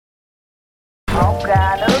Hột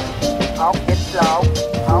gà nướng, hột vịt lộn,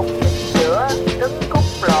 hột vịt sữa, trứng cút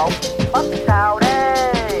lộn, mắm xào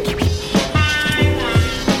đây.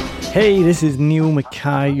 Hey, this is Neil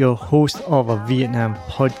Mackay, your host of a Vietnam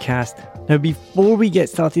podcast. Now, before we get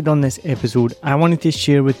started on this episode, I wanted to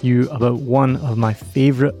share with you about one of my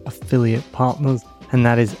favourite affiliate partners, and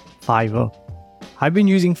that is Fiverr. I've been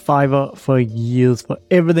using Fiverr for years for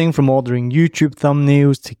everything from ordering YouTube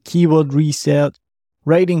thumbnails to keyword research,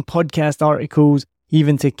 writing podcast articles,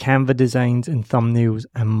 even to Canva designs and thumbnails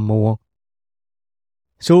and more.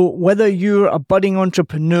 So whether you're a budding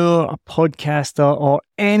entrepreneur, a podcaster, or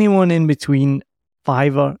anyone in between,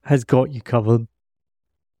 Fiverr has got you covered.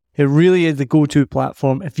 It really is the go-to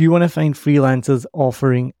platform if you want to find freelancers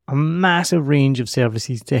offering a massive range of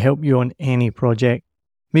services to help you on any project.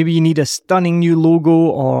 Maybe you need a stunning new logo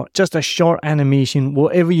or just a short animation,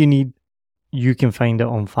 whatever you need, you can find it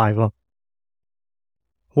on Fiverr.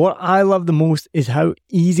 What I love the most is how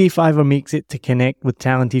easy Fiverr makes it to connect with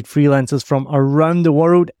talented freelancers from around the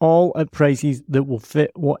world, all at prices that will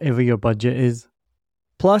fit whatever your budget is.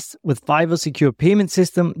 Plus, with Fiverr's secure payment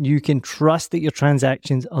system, you can trust that your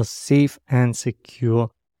transactions are safe and secure.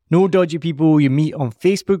 No dodgy people you meet on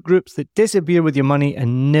Facebook groups that disappear with your money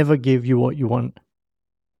and never give you what you want.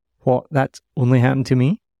 What, that's only happened to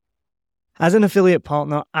me? As an affiliate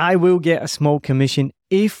partner, I will get a small commission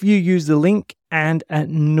if you use the link and at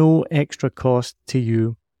no extra cost to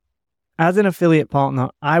you. As an affiliate partner,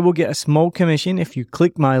 I will get a small commission if you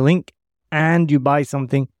click my link and you buy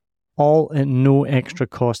something, all at no extra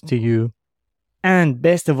cost to you. And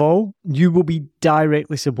best of all, you will be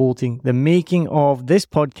directly supporting the making of this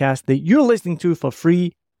podcast that you're listening to for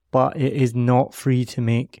free, but it is not free to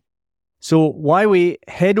make. So why wait?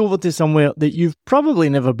 Head over to somewhere that you've probably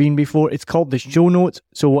never been before. It's called the show notes.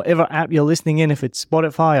 So whatever app you're listening in, if it's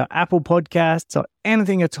Spotify or Apple Podcasts or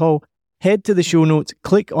anything at all, head to the show notes,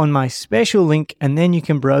 click on my special link, and then you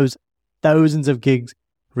can browse thousands of gigs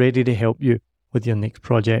ready to help you with your next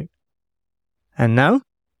project. And now,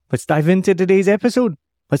 let's dive into today's episode.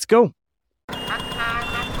 Let's go.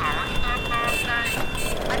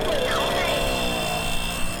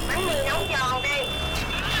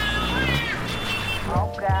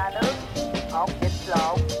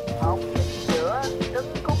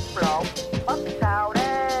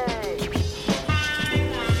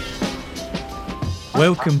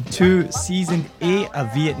 Welcome to Season 8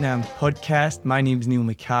 of Vietnam Podcast. My name's Neil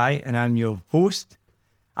Mackay and I'm your host.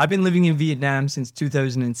 I've been living in Vietnam since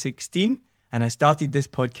 2016 and I started this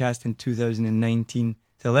podcast in 2019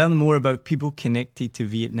 to learn more about people connected to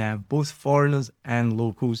Vietnam, both foreigners and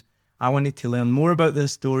locals. I wanted to learn more about their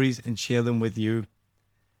stories and share them with you.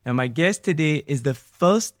 Now, my guest today is the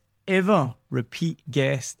first ever repeat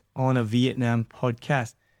guest on a Vietnam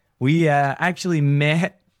podcast. We actually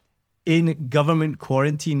met in government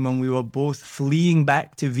quarantine when we were both fleeing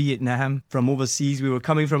back to Vietnam from overseas. We were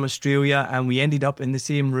coming from Australia and we ended up in the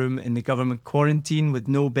same room in the government quarantine with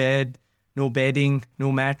no bed, no bedding,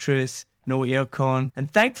 no mattress, no aircon.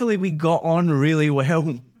 And thankfully we got on really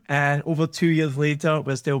well. And over 2 years later,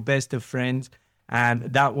 we're still best of friends. And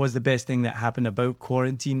that was the best thing that happened about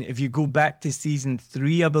quarantine. If you go back to Season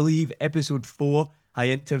 3, I believe, Episode 4, I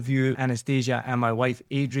interview Anastasia and my wife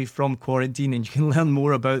Adri from quarantine, and you can learn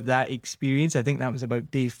more about that experience. I think that was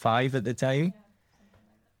about day 5 at the time.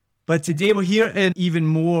 But today we're here in even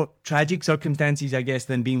more tragic circumstances, I guess,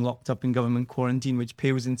 than being locked up in government quarantine, which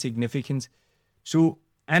pales in significance. So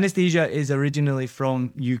Anastasia is originally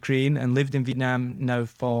from Ukraine and lived in Vietnam now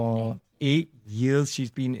for 8 years.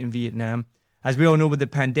 She's been in Vietnam. As we all know, with the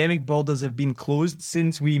pandemic, borders have been closed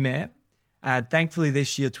since we met. Thankfully,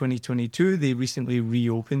 this year, 2022, they recently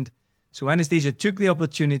reopened. So Anastasia took the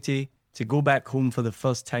opportunity to go back home for the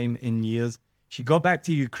first time in years. She got back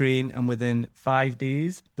to Ukraine and within 5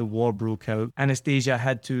 days, the war broke out. Anastasia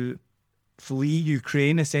had to flee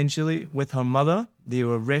Ukraine, essentially, with her mother. They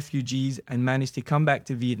were refugees and managed to come back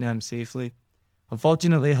to Vietnam safely.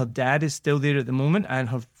 Unfortunately, her dad is still there at the moment and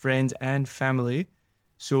her friends and family.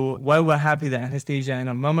 So while we're happy that Anastasia and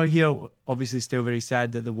her mum are here, obviously still very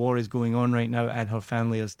sad that the war is going on right now and her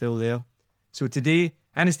family are still there. So today,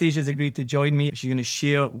 Anastasia's agreed to join me. She's going to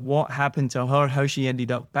share what happened to her, how she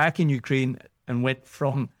ended up back in Ukraine and went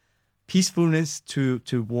from peacefulness to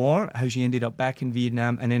war, how she ended up back in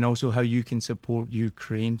Vietnam, and then also how you can support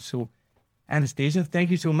Ukraine. So Anastasia,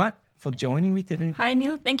 thank you so much for joining me today. Hi,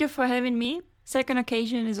 Neil. Thank you for having me. Second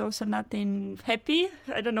occasion is also nothing happy.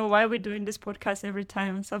 I don't know why we're doing this podcast every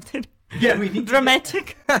time. Something we need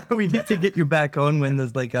dramatic. We need to get you back on when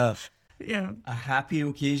there's like a Yeah. A happy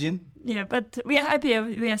occasion. Yeah, but we are happy.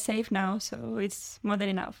 We are safe now, so it's more than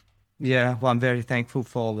enough. Yeah, well, I'm very thankful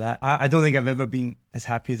for all that. I don't think I've ever been as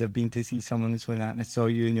happy as I've been to see someone this way that. I saw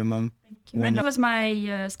you and your mum. When it was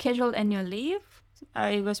my scheduled annual leave,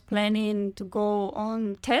 I was planning to go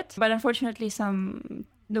on TED, but unfortunately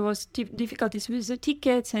there was difficulties with the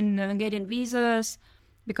tickets and getting visas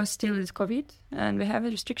because still it's COVID and we have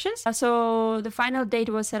restrictions. So the final date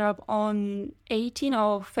was set up on 18th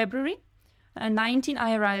of February. And 19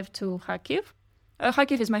 I arrived to Kharkiv.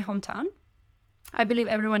 Kharkiv is my hometown. I believe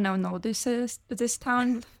everyone now knows this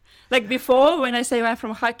town. Like before, when I say I'm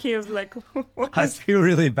from Kharkiv, like what I feel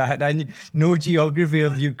really bad. I know geography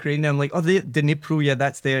of Ukraine. I'm like, oh, the Dnipro, yeah,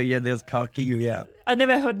 that's there. Yeah, there's Kharkiv, yeah. I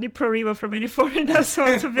never heard Dnipro River from any foreigner,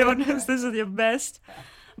 so to be honest, this is the best.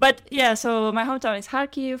 But yeah, so my hometown is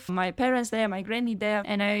Kharkiv. My parents there, my granny there,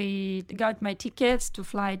 and I got my tickets to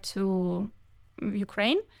fly to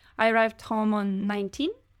Ukraine. I arrived home on 19.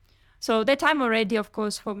 So that time already, of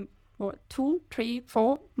course, for 2, 3,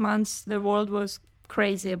 4 months, the world was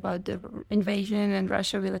crazy about the invasion and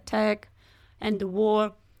Russia will attack and the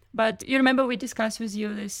war. But you remember we discussed with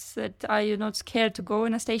you this, that are you not scared to go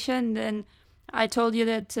in a station? Then I told you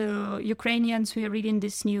that Ukrainians, we are reading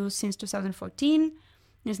this news since 2014.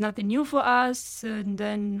 There's nothing new for us. And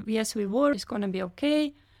then, yes, we were. It's going to be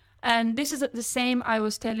okay. And this is the same I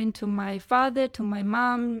was telling to my father, to my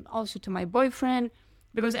mom, also to my boyfriend,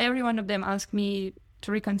 because every one of them asked me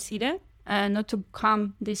to reconsider and not to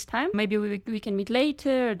come this time. Maybe we can meet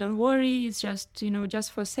later. Don't worry. It's just,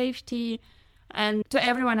 just for safety. And to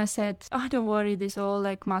everyone I said, oh, don't worry. This all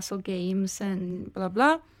like muscle games and blah,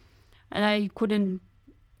 blah. And I couldn't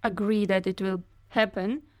agree that it will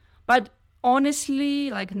happen. But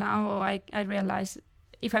honestly, like now I realize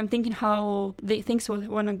if I'm thinking how the things will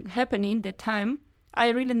want to happen in that time, I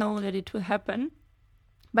really know that it will happen.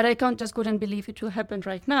 But I couldn't believe it will happen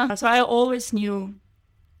right now. So I always knew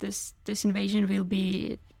this invasion will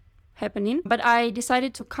be happening. But I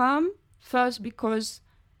decided to come first because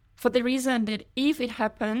for the reason that if it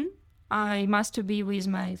happened, I must be with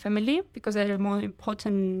my family because that is a more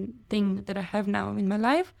important thing that I have now in my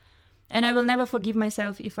life. And I will never forgive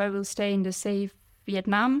myself if I will stay in the safe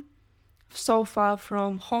Vietnam, so far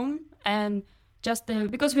from home. And just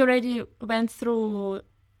because we already went through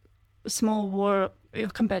a small war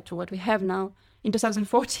compared to what we have now in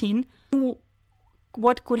 2014,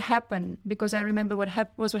 what could happen? Because I remember what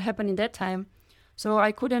happened in that time. So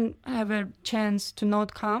I couldn't have a chance to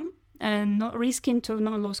not come and not risking to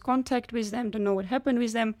not lose contact with them, to know what happened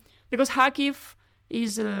with them. Because Kharkiv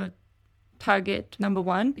is a target number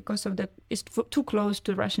one because of it's too close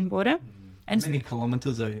to the Russian border. And how many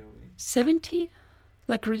kilometers are you? 70.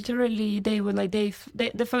 Like literally, they were like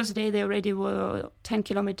the first day they already were 10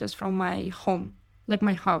 kilometers from my home, like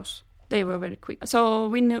my house. They were very quick.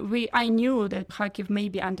 So I knew that Kharkiv may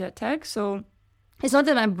be under attack. So it's not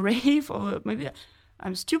that I'm brave or maybe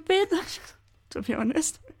I'm stupid, to be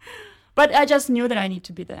honest. But I just knew that I need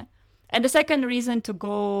to be there. And the second reason to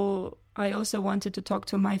go, I also wanted to talk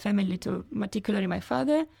to my family, to particularly my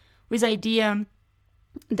father, with the idea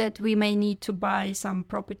that we may need to buy some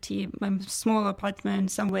property, a small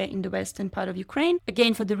apartment somewhere in the western part of Ukraine.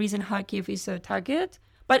 Again, for the reason Kharkiv is a target.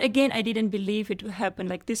 But again, I didn't believe it would happen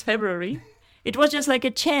like this February. It was just like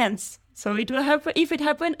a chance. So it will happen. If it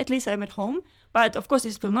happened, at least I'm at home. But of course,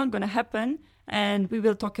 this will not going to happen. And we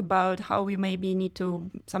will talk about how we maybe need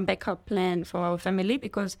some backup plan for our family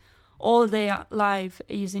because all their life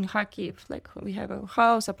is in Kharkiv. Like we have a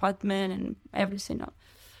house, apartment, and everything,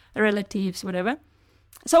 relatives, whatever.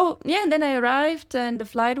 So yeah, and then I arrived and the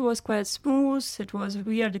flight was quite smooth. It was a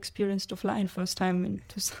weird experience to fly first time in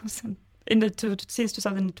since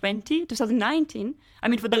 2019. I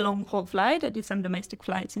mean, for the long haul flight, I did some domestic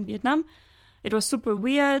flights in Vietnam. It was super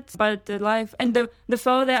weird, but the life and the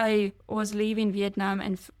further I was leaving Vietnam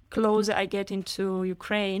and closer I get into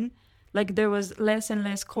Ukraine, like there was less and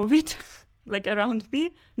less COVID. Like around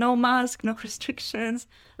me, no mask, no restrictions.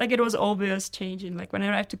 Like it was obvious changing. Like when I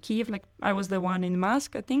arrived to Kyiv, like I was the one in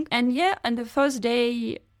mask, I think. And yeah, and the first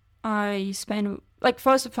day I spent,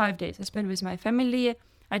 first 5 days I spent with my family.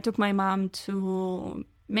 I took my mom to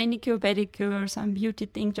manicure, pedicure, some beauty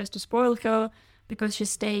thing just to spoil her because she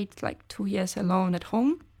stayed 2 years alone at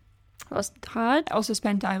home. It was hard. I also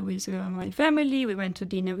spent time with my family. We went to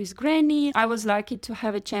dinner with Granny. I was lucky to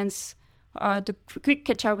have a chance to quick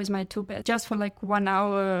catch up with my two pets just for 1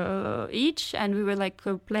 hour each, and we were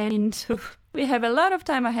planning to we have a lot of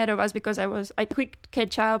time ahead of us because I quick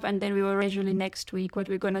catch up, and then we were usually next week what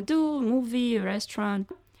we're gonna do, movie, restaurant.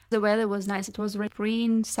 The weather was nice. It was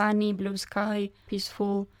green, sunny, blue sky,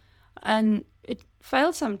 peaceful, and it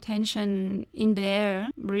felt some tension in the air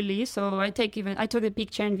really. So I took a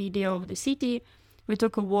picture and video of the city. We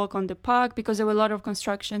took a walk on the park because there were a lot of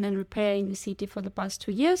construction and repair in the city for the past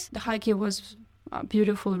 2 years. The Kharkiv was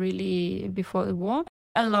beautiful, really, before the war.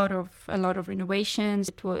 A lot of renovations.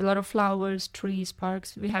 It was a lot of flowers, trees,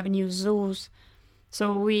 parks. We have new zoos.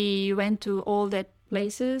 So we went to all that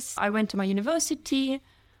places. I went to my university,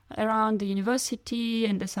 around the university,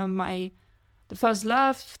 and the first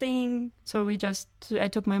love thing. So I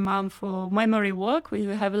took my mom for memory walk. We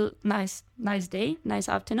have a nice day, nice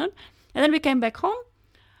afternoon. And then we came back home.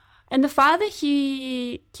 And the father,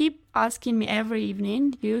 he keep asking me every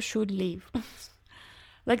evening, you should leave.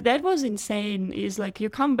 Like, that was insane. It's like, you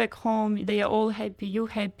come back home, they are all happy, you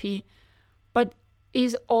happy. But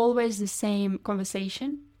it's always the same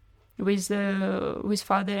conversation with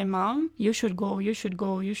father and mom. You should go, you should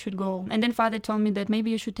go, you should go. And then father told me that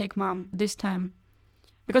maybe you should take mom this time.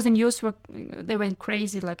 Because in youth, they went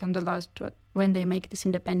crazy, like on the last, when they make this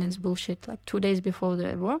independence bullshit, like 2 days before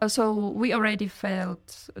the war. So we already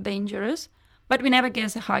felt dangerous, but we never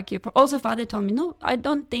guessed Kharkiv. Also, father told me, no, I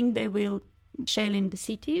don't think they will shell in the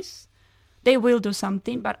cities. They will do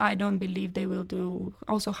something, but I don't believe they will do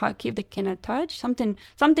also Kharkiv. They cannot touch something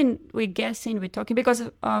we're guessing, we're talking, because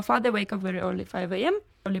father wake up very early, 5 a.m.,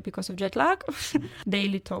 only because of jet lag,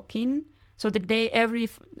 daily talking. So the day,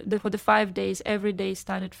 for the 5 days, every day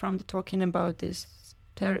started from the talking about this,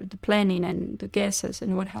 the planning and the guesses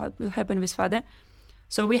and what will happen with father.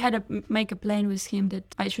 So we had to make a plan with him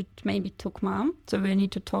that I should maybe took mom. So we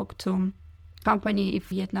need to talk to company if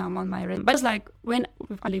Vietnam on my rent. But it's like, when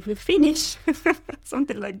we finish,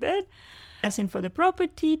 something like that, asking for the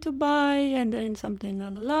property to buy, and then something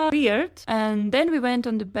weird. And then we went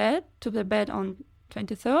to the bed on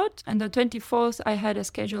 23rd, and the 24th I had a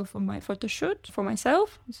schedule for my photo shoot for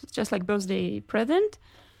myself. It's just like birthday present.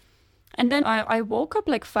 And then I woke up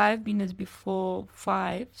like 5 minutes before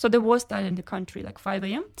 5. So the war started in the country like 5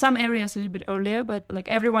 a.m. Some areas a little bit earlier, but like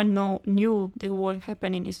everyone knew the war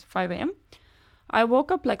happening is 5 a.m. I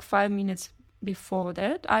woke up like 5 minutes before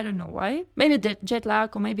that. I don't know why. Maybe the jet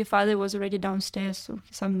lag, or maybe father was already downstairs, so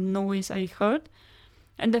some noise I heard.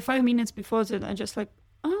 And the 5 minutes before that, I just like,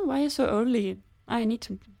 oh, why so early? I need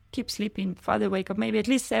to keep sleeping. Father wake up. Maybe at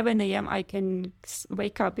least 7 a.m. I can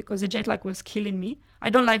wake up, because the jet lag was killing me. I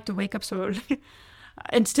don't like to wake up so early.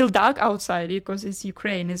 And still dark outside because it's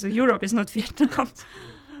Ukraine. It's Europe, it's not Vietnam.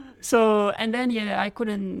 So, and then, I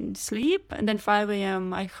couldn't sleep. And then 5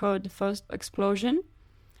 a.m. I heard the first explosion.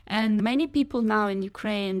 And many people now in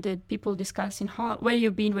Ukraine, that people discussing where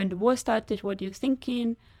you've been when the war started, what you're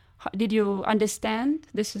thinking, did you understand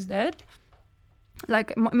this is that?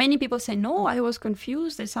 Like many people say, no, I was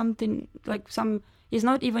confused. There's something like it's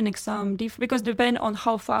not even exam because depend on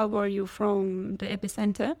how far were you from the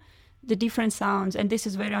epicenter, the different sounds. And this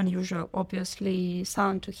is very unusual, obviously,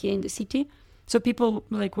 sound to hear in the city. So people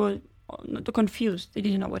were confused. They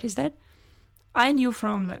didn't know what is that. I knew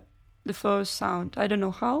from the first sound. I don't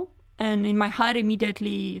know how. And in my heart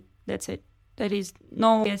immediately, that's it. There is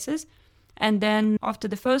no guesses. And then after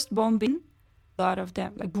the first bombing, a lot of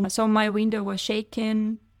them, boom. So my window was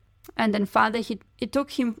shaking. And then father, it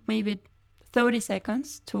took him maybe 30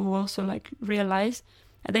 seconds to also realize.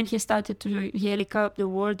 And then he started to yell up the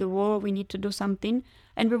war, we need to do something.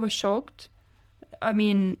 And we were shocked. I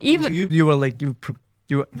mean, even... You were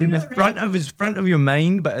you were in the front of your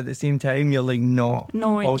mind, but at the same time, you're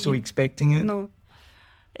also expecting it. No.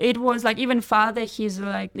 It was even father, he's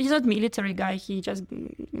not a military guy. He just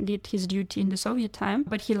did his duty in the Soviet time,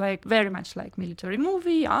 but he very much military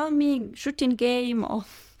movie, army, shooting game, all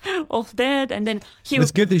that. And then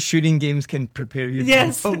it's good that shooting games can prepare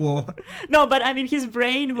you for war. No, but I mean, his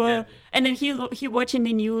brain was, and then he watching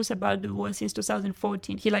the news about the war since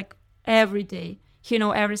 2014. He every day, he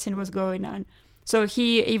know everything was going on. So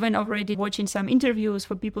he even already watching some interviews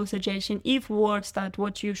for people suggesting if war start,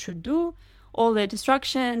 what you should do, all the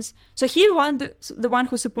instructions. So he was the one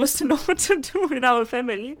who's supposed to know what to do in our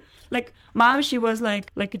family. Mom, she was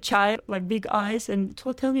like a child, big eyes, and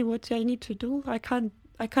tell me what I need to do. I can't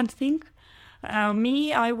think.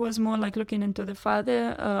 Me, I was more looking into the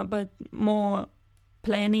father, but more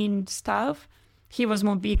planning stuff. He was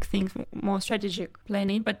more big things, more strategic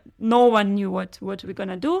planning, but no one knew what we're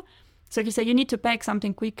gonna do. So he said, you need to pack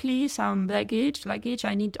something quickly, some luggage.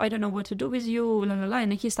 I don't know what to do with you, la la la.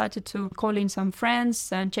 And he started to call in some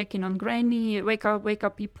friends and checking on granny, wake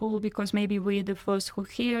up people, because maybe we're the first who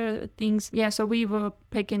hear things. Yeah, so we were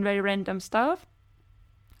packing very random stuff.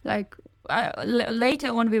 Later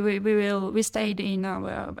on, we stayed in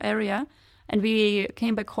our area, and we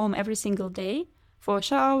came back home every single day for a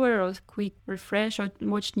shower or quick refresh or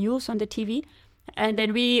watch news on the TV. And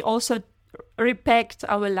then we also repacked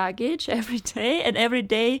our luggage every day, and every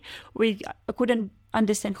day we couldn't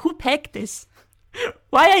understand who packed this,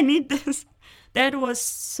 why I need this. That was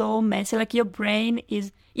so messy. Like your brain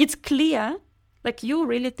it's clear, like you're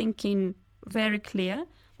really thinking very clear,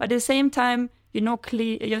 but at the same time you're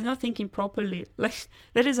not thinking properly. Like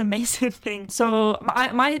that is amazing thing. So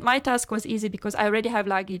my task was easy because I already have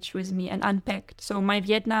luggage with me and unpacked. So my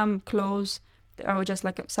Vietnam clothes are just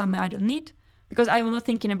like some I don't need, because I was not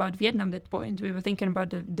thinking about Vietnam at that point. We were thinking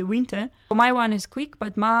about the winter. So my one is quick,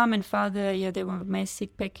 but mom and father, they were messy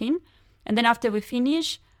packing. And then after we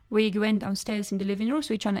finished, we went downstairs in the living room,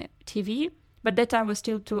 switch on a TV. But that time was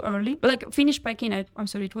still too early. But like finished packing, I'm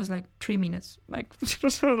sorry, it was like 3 minutes. Like it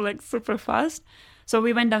was like super fast. So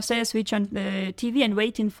we went downstairs, switch on the TV and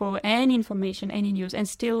waiting for any information, any news, and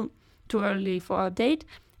still too early for our update.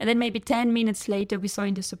 And then maybe 10 minutes later, we saw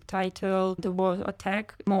in the subtitle, the war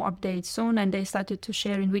attack, more updates soon. And they started to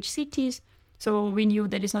share in which cities. So we knew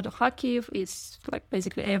that it's not a Kharkiv, it's like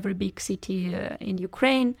basically every big city in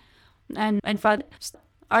Ukraine. And father,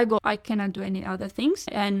 I cannot do any other things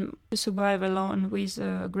and survive alone with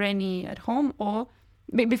granny at home or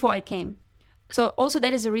before I came. So also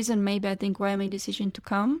that is the reason maybe I think why I made the decision to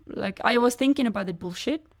come. Like I was thinking about the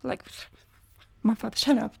bullshit, like my father,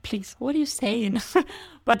 shut up, please. What are you saying?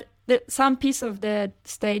 But some piece of that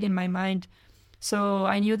stayed in my mind. So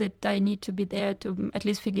I knew that I need to be there to at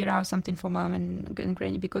least figure out something for mom and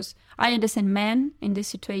granny, because I understand men in this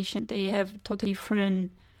situation, they have totally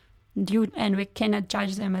different dude, and we cannot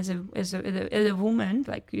judge them as a woman.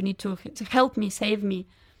 Like you need to help me, save me.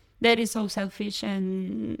 That is so selfish,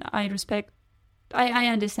 and I respect. I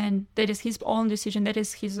understand that is his own decision. That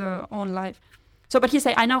is his own life. So, but he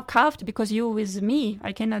said, I now cuffed because you with me.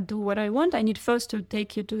 I cannot do what I want. I need first to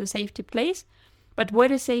take you to the safety place. But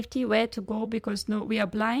where is safety? Where to go? Because no, we are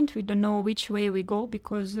blind. We don't know which way we go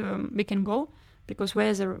because we can go. Because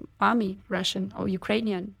where's the army, Russian or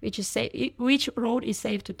Ukrainian, which is safe, which road is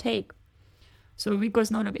safe to take? So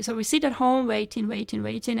so we sit at home waiting,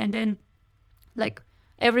 and then like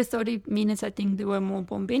every 30 minutes, I think there were more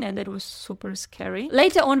bombing, and that was super scary.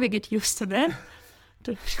 Later on, we get used to that.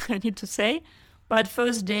 I need to say, but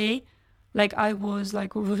first day, like I was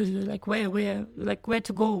like where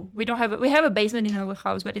to go? We have a basement in our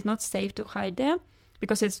house, but it's not safe to hide there,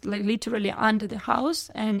 because it's like literally under the house,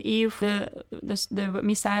 and if the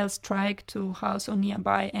missiles strike to house or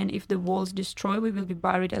nearby, and if the walls destroy, we will be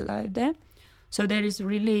buried alive there. So that is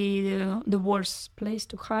really the worst place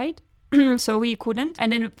to hide. So we couldn't.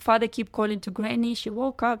 And then father kept calling to granny. She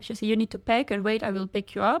woke up. She said, you need to pack, and wait, I will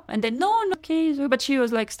pick you up. And then no, okay. So, but she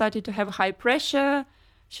was like started to have high pressure.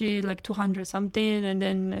 She like 200 something, and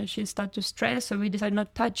then she started to stress. So we decided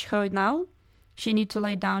not to touch her now. She need to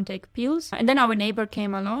lie down, take pills. And then our neighbor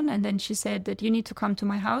came along, and then she said that you need to come to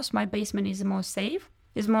my house. My basement is more safe.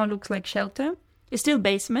 It more looks like shelter. It's still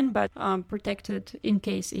basement, but protected in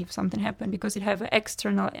case if something happened, because it have an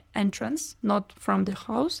external entrance, not from the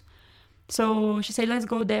house. So she said, let's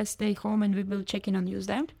go there, stay home, and we will check in on you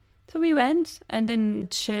there. So we went, and then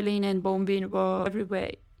shelling and bombing were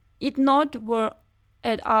everywhere. It not were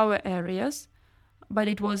at our areas, but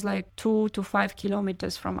it was like 2 to 5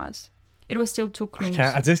 kilometers from us. It was still too close.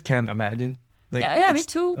 I just can't imagine. Like, yeah, me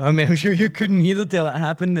too. I mean, I'm sure you couldn't either till it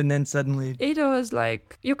happened, and then suddenly... It was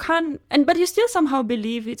like, you can't... but you still somehow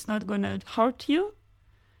believe it's not going to hurt you.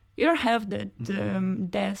 You don't have that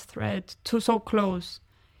death threat so close.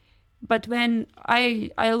 But when I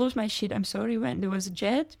lose my shit, I'm sorry, when there was a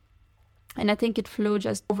jet, and I think it flew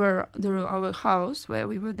just over our house where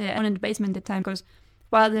we were there, in the basement at the time, because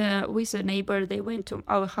while with a neighbor, they went to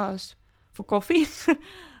our house for coffee.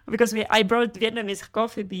 Because I brought Vietnamese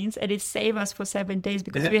coffee beans, and it saved us for 7 days,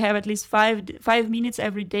 because we have at least 5 minutes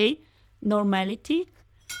every day, normality,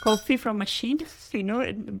 coffee from machine,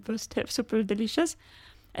 it was super delicious.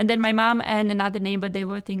 And then my mom and another neighbor, they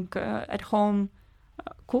were at home,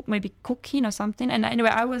 maybe cooking or something. And anyway,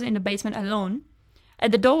 I was in the basement alone,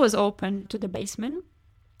 and the door was open to the basement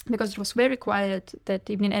because it was very quiet that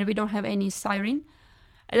evening, and we don't have any siren.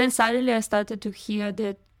 And then suddenly I started to hear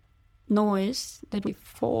that noise that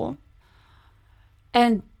before,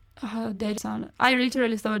 and that sound, I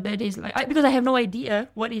literally thought that is like, because I have no idea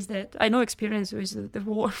what is that. I no experience with the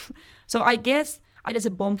war. So I guess it is a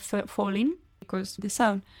bomb falling, because the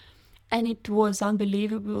sound, and it was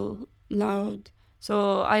unbelievable loud.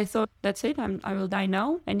 So I thought, that's it, I will die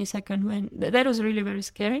now any second. When that was really very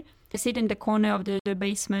scary. I sit in the corner of the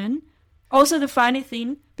basement. Also the funny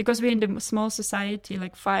thing, because we're in the small society,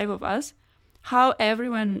 like 5 of us, how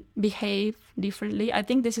everyone behave differently. I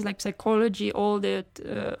think this is like psychology, all the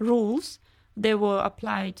rules, they were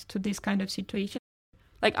applied to this kind of situation.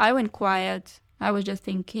 Like I went quiet. I was just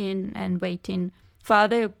thinking and waiting.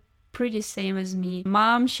 Father, pretty same as me.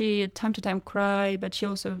 Mom, she time to time cry, but she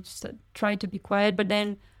also tried to be quiet. But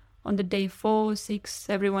then on the day 4, 6,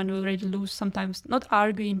 everyone will already lose. Sometimes not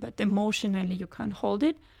arguing, but emotionally you can't hold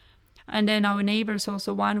it. And then our neighbors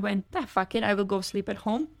also, one went, fuck it, I will go sleep at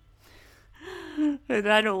home. And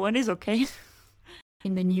I don't want, it's okay.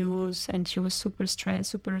 In the news, and she was super stressed,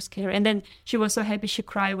 super scared. And then she was so happy, she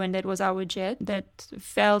cried when that was our jet. That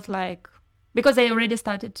felt like, because they already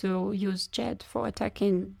started to use jet for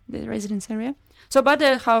attacking the residence area. So about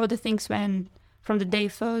how the things went from the day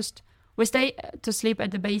first, we stayed to sleep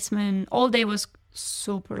at the basement. All day was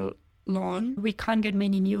super long. We can't get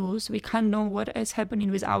many news. We can't know what is happening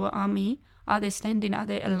with our army. Are they standing? Are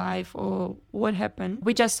they alive? Or what happened?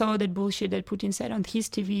 We just saw that bullshit that Putin said on his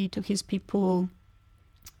TV to his people,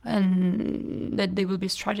 and that there will be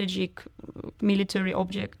strategic military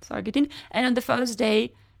object targeting. And on the first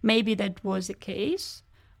day, maybe that was the case,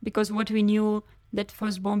 because what we knew, that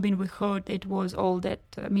first bombing we heard, it was all that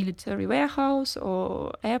military warehouse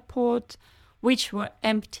or airport, which were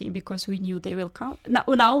empty because we knew they will come.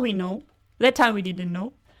 Now we know. That time we didn't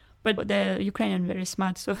know. But the Ukrainian very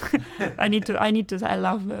smart, so I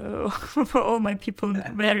love all my people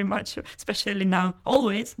very much, especially now,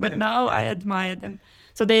 always, but now I admire them.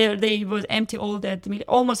 So they was empty, all that,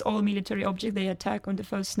 almost all military objects they attacked on the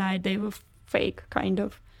first night, they were fake, kind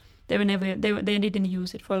of. They didn't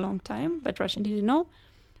use it for a long time, but Russian didn't know.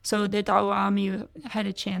 So that our army had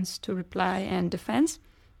a chance to reply and defense.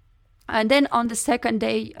 And then on the second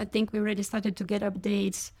day, I think we already started to get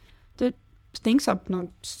updates that things are not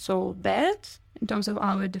so bad in terms of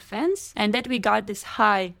our defense, and that we got this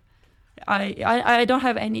high. I don't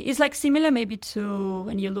have any. It's like similar maybe to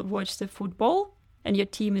when you watch the football and your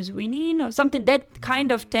team is winning or something. That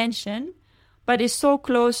kind of tension, but it's so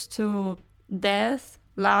close to death,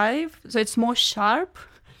 life. So it's more sharp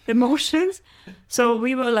emotions. So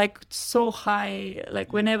we were like so high,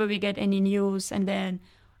 like whenever we get any news,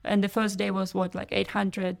 and the first day was like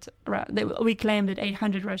 800. We claimed that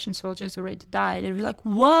 800 Russian soldiers already died. And we were like,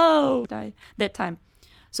 whoa, died that time.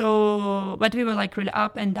 So, but we were like really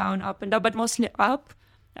up and down, but mostly up.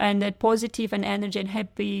 And that positive and energy and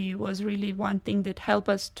happy was really one thing that helped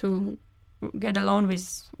us to get along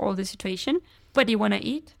with all the situation. But you want to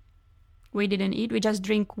eat? We didn't eat. We just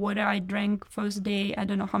drink water. I drank first day, I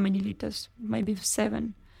don't know how many liters, maybe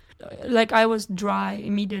 7. Like I was dry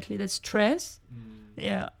immediately. That's stress.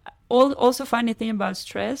 Yeah. Also funny thing about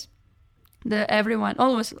stress, everyone,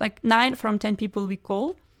 almost like 9 from 10 people we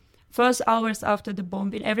call, first hours after the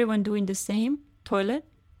bombing, everyone doing the same toilet.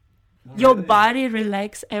 Your body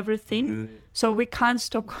relax everything. So we can't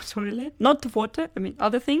stop going to toilet. Not water,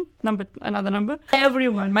 other thing, another number.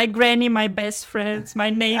 Everyone, my granny, my best friends, my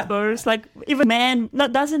neighbors, like even men,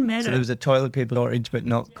 doesn't matter. So there was a toilet paper shortage, but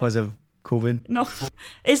not because of COVID? No,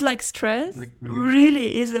 it's like stress.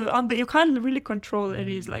 Really is you can't really control it.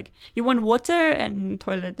 Is like you want water and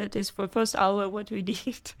toilet. That is for first hour what we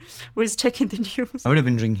did was checking the news. I would have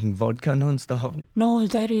been drinking vodka non-stop. No,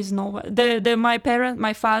 there is no.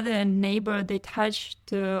 My father and neighbor, they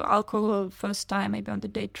touched alcohol first time maybe on the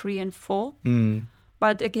day 3 and 4.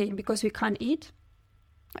 But again, because we can't eat,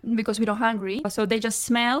 because we don't hungry, so they just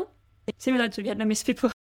smell similar to Vietnamese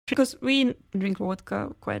people. Because we drink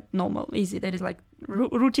vodka quite normal, easy. That is like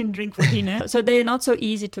routine drink for dinner. So they're not so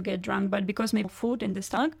easy to get drunk. But because maybe food in the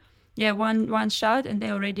stomach, one shot and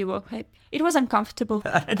they already were happy. It was uncomfortable.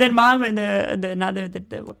 And then mom and the another that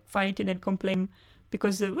they were fighting and complaining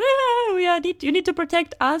because you need to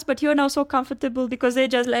protect us, but you're now so comfortable because they're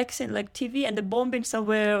just like TV and the bombing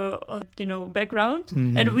somewhere, background,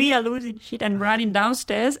 and we are losing shit and running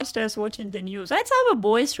downstairs watching the news. That's our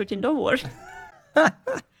boys shooting. Don't worry.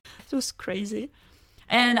 It was crazy.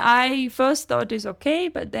 And I first thought it's okay,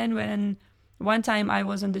 but then when one time I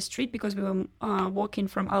was on the street because we were walking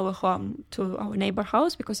from our home to our neighbor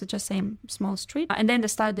house because it's just same small street, and then they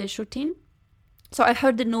started shooting. So I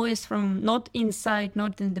heard the noise from not inside,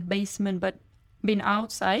 not in the basement, but being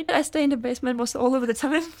outside. I stay in the basement most all of the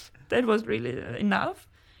time. That was really enough.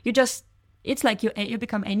 It's like you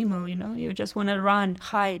become animal, you just want to run,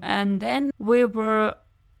 hide. And then we were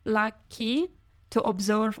lucky to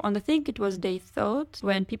observe on, I think it was day 3rd,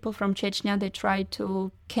 when people from Chechnya, they tried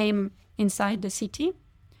to came inside the city.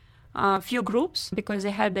 A few groups, because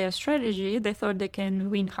they had their strategy, they thought they can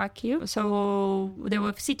win Kharkiv. So there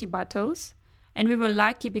were city battles. And we were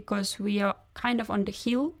lucky because we are kind of on the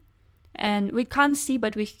hill. And we can't see,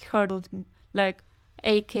 but we heard like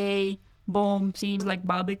AK, bombs, like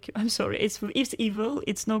barbecue. I'm sorry, it's evil.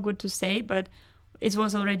 It's no good to say, but it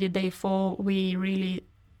was already day 4. We really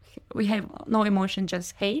we have no emotion,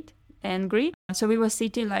 just hate, angry. So we were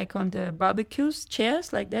sitting like on the barbecues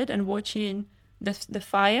chairs like that and watching the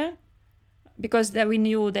fire, because that we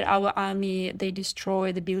knew that our army, they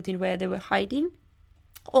destroyed the building where they were hiding.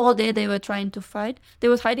 All day they were trying to fight. They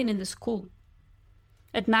were hiding in the school.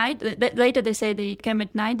 At night, later they say they came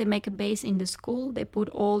at night, they make a base in the school. They put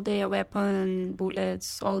all their weapons,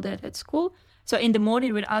 bullets, all that at school. So in the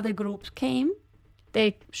morning when other groups came,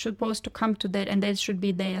 they supposed to come to that, and that should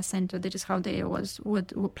be their center. That is how they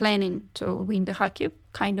were planning to win the Kharkiv,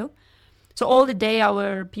 kind of. So all the day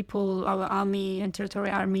our people, our army and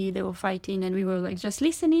territorial army, they were fighting, and we were like just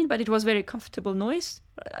listening, but it was very comfortable noise.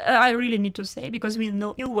 I really need to say, because we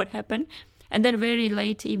knew what happened. And then very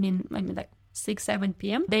late evening, I mean like 6-7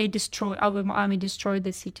 p.m., our army destroyed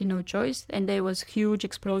the city, no choice, and there was huge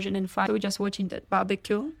explosion and fire. So we were just watching that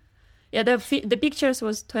barbecue. Yeah, the pictures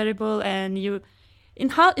was terrible, and in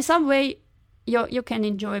some way you can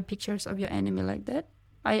enjoy pictures of your enemy like that.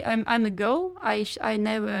 I'm a girl. I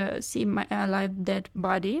never see my alive dead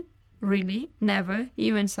body, really, never.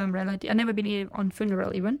 Even some relative, I never been on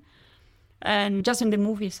funeral even, and just in the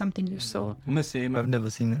movie something you saw. I'm the same. I've never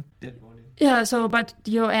seen a dead body. Yeah. So, but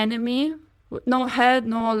your enemy, no head,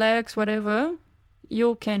 no legs, whatever,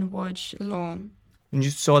 you can watch alone. And you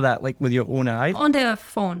saw that like with your own eyes? On the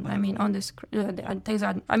phone, I mean, on the screen.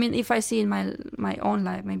 I mean, if I see in my own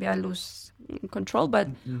life, maybe I lose control. But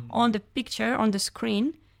on the picture, on the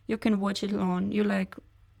screen, you can watch it alone. You like,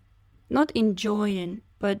 not enjoying,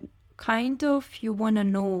 but kind of you want to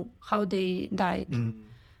know how they died.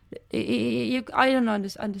 I don't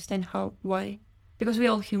understand why. Because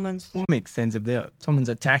we're all humans. Well, it makes sense if someone's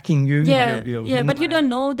attacking you. Yeah, but you don't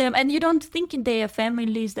know them, and you don't think they are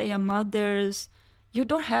families, they are mothers. You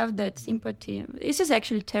don't have that sympathy. This is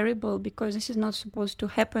actually terrible, because this is not supposed to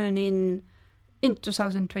happen in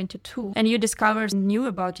 2022. And you discover new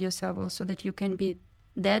about yourself also, that you can be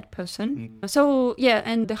that person. So, yeah,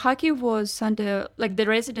 and the Kharkiv was under, like the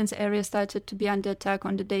residence area started to be under attack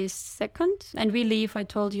on the day 2nd. And we live, I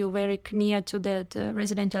told you, very near to that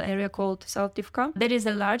residential area called Saltivka. That is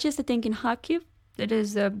the largest, I think, in Kharkiv. That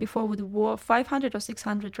is, before the war, 500 or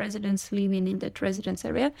 600 residents living in that residence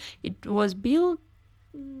area. It was built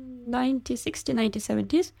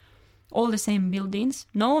 1970s, all the same buildings,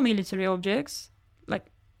 no military objects, like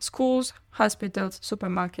schools, hospitals,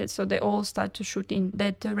 supermarkets. So they all start to shoot in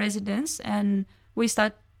that residence, and we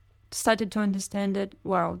started to understand that,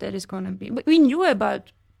 wow, that is going to be... But we knew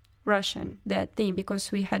about Russian, that thing,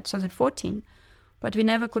 because we had 2014, but we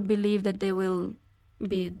never could believe that they will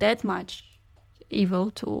be that much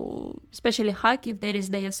evil to, especially Kharkiv, that is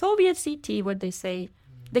their Soviet city, what they say.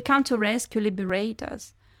 They come to rescue, liberate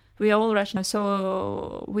us. We are all Russian.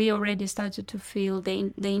 So we already started to feel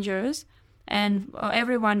dangerous. And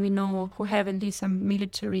everyone we know who have at least some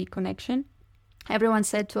military connection, everyone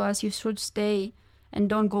said to us, you should stay and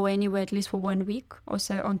don't go anywhere at least for 1 week or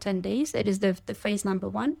so on 10 days. That is the phase number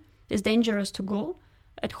 1. It's dangerous to go.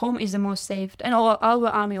 At home is the most safe. And our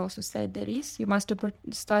army also said there is. You must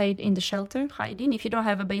stay in the shelter, hiding. If you don't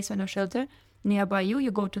have a basement or shelter nearby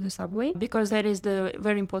you go to the subway, because that is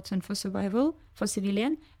very important for survival for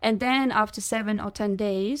civilian. And then after 7 or 10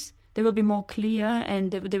 days, they will be more clear,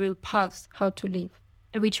 and they will pass how to live,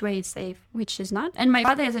 which way is safe, which is not. And my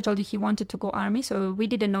father, as I told you, he wanted to go army, so we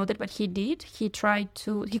didn't know that, but he did. He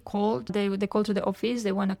called, they called to the office,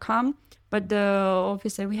 they want to come, but the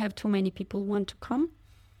office said, we have too many people who want to come.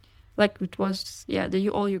 Like it was,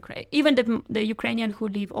 all Ukraine. Even the Ukrainian who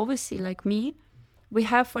live overseas, like me, we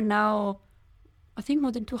have for now, I think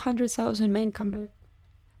more than 200,000 men come back.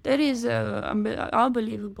 That is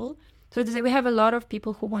unbelievable. So they say we have a lot of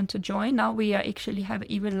people who want to join. Now we actually have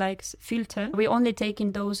even like filter. We only take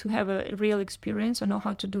in those who have a real experience or know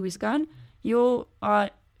how to do with gun. You are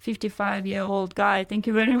 55-year-old guy. Thank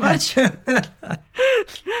you very much.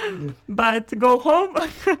 But go home.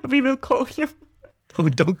 We will call you. Oh,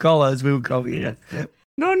 don't call us. We'll call you.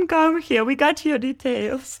 Don't come here. We got your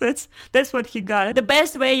details. That's what he got. The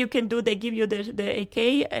best way you can do, they give you the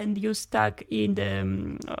AK, and you stuck in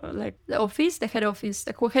the the office, the head office,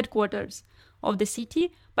 the headquarters of the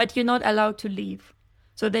city, but you're not allowed to leave.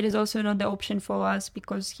 So that is also not the option for us,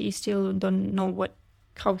 because he still don't know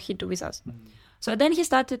how he do with us. So then he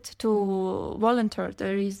started to volunteer.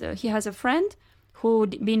 He has a friend who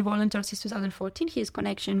been volunteer since 2014. His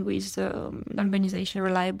connection with the organization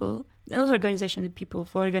Reliable, another organization that people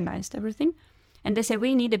who organized everything. And they say,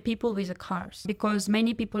 we need the people with the cars, because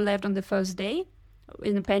many people left on the first day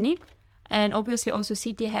in a panic. And obviously also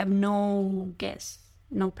city have no gas,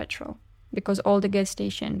 no petrol, because all the gas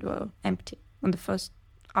stations were empty on the first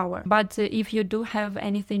hour. But if you do have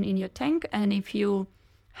anything in your tank, and if you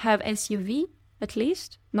have SUV at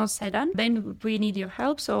least, not sedan. Then we need your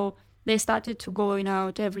help. So they started to going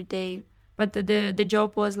out every day. But the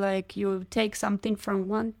job was like you take something from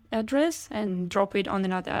one address and drop it on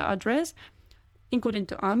another address, including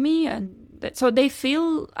to army. And so they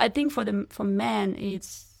feel, I think for men,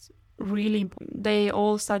 it's really important. They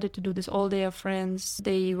all started to do this, all their friends,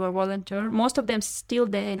 they were volunteer. Most of them still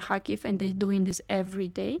there in Kharkiv and they're doing this every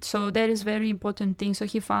day. So that is very important thing. So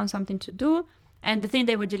he found something to do. And the thing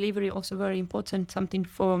they were delivering also very important, something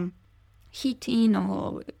for heating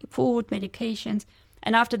or food, medications.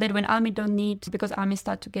 And after that, when army don't need, because army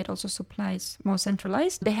start to get also supplies more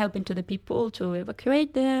centralized, they help into the people to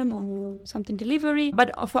evacuate them or something delivery.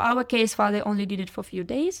 But for our case, father only did it for a few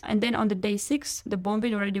days. And then on the day 6, the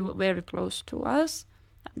bombing already were very close to us.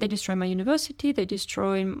 They destroy my university, they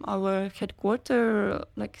destroy our headquarters,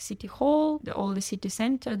 like city hall, all the city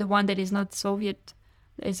center, the one that is not Soviet,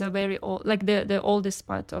 is a very old, like the oldest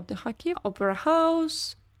part of the Kharkiv, opera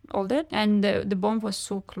house, all that. And the bomb was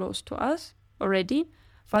so close to us already.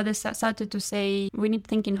 Father started to say, we need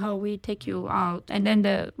thinking how we take you out. And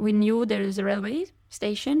then we knew there is a railway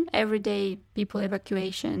station. Every day, people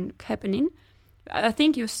evacuation happening. I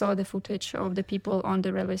think you saw the footage of the people on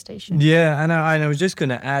the railway station. Yeah, and I was just going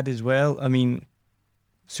to add as well, I mean,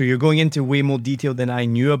 so you're going into way more detail than I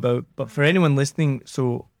knew about. But for anyone listening,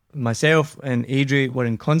 so myself and Adri were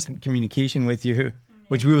in constant communication with you,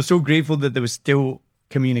 which we were so grateful that there was still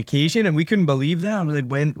communication, and we couldn't believe that.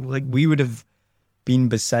 We would have been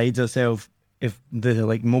beside ourselves if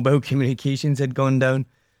the mobile communications had gone down.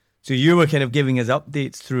 So you were kind of giving us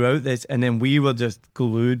updates throughout this, and then we were just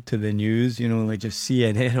glued to the news, just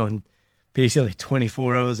CNN on basically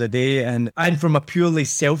 24 hours a day. And from a purely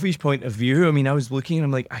selfish point of view, I mean, I was looking and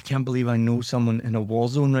I'm like, I can't believe I know someone in a war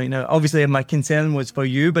zone right now. Obviously, my concern was for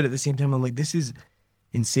you, but at the same time, I'm like, this is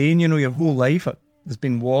insane. Your whole life, there's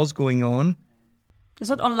been wars going on. It's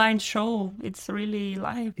not online show. It's really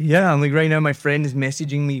live. Yeah, I'm like, right now my friend is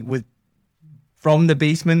messaging me from the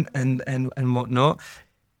basement and whatnot.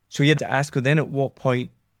 So you had to ask her then, at what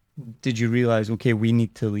point did you realize, okay, we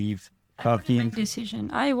need to leave Kharkiv? Decision.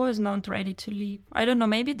 I was not ready to leave. I don't know.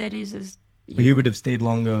 Maybe that is. You would have stayed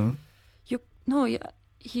longer.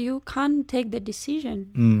 You can't take the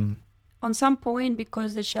decision on some point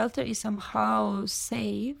because the shelter is somehow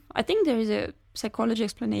safe. I think there is a psychology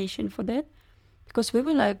explanation for that. Because we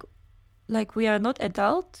were like we are not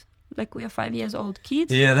adult, like we are 5 years old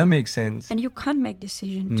kids. Yeah, that makes sense. And you can't make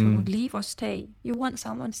decision to leave or stay. You want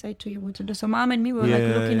someone to say to you what to do. So mom and me were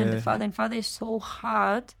looking at the father, and father is so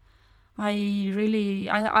hard.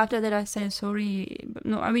 After that I said sorry.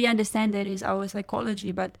 No, we understand that is our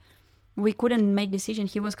psychology, but we couldn't make decision.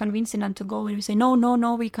 He was convincing us to go, and we say no,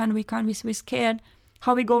 we can't. We're scared.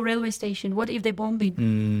 How we go railway station? What if they bomb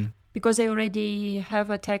it? Because they already have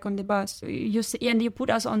attack on the bus. You put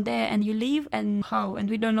us on there and you leave, and how? And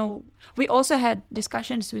we don't know. We also had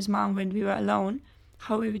discussions with mom when we were alone,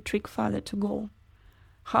 how we would trick father to go,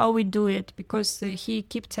 how we do it, because he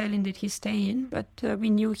kept telling that he's staying, but we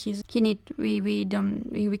knew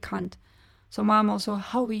we can't. So mom also,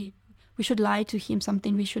 how we should lie to him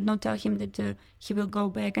something. We should not tell him that he will go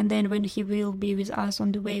back, and then when he will be with us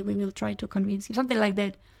on the way, we will try to convince him, something like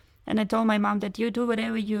that. And I told my mom that you do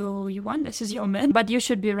whatever you want. This is your man. But you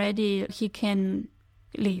should be ready. He can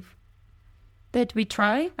leave. That we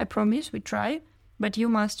try. I promise we try. But you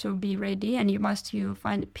must be ready, and you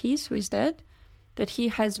find peace with that. That he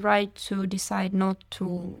has right to decide not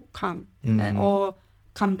to come or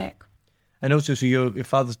come back. And also, so your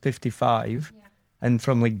father's 55. Yeah. And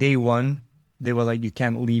from day one, they were like, you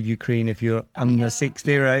can't leave Ukraine if you're under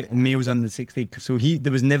 60, right? And me was under 60. So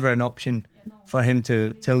there was never an option for him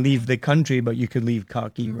to leave the country, but you could leave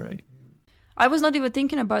Kharkiv, right? I was not even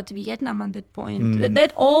thinking about Vietnam at that point.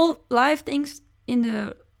 That all life things in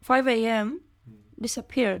the 5 a.m.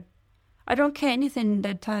 disappeared. I don't care anything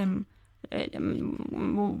that time.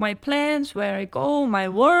 My plans, where I go, my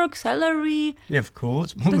work, salary. Yeah, of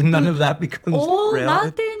course. None of that becomes reality.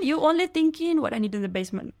 Nothing. You only thinking what I need in the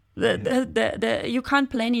basement. You can't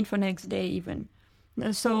plan it for next day even.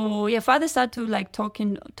 So father started to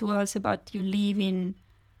talking to us about you leaving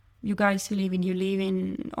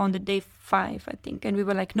on the day 5, I think, and we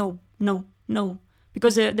were like no,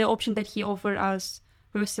 because the option that he offered us,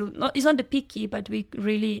 we were still not. It's not the picky, but we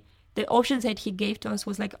really the options that he gave to us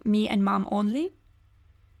was like me and mom only,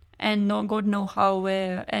 and no God know how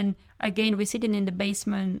where. And again, we're sitting in the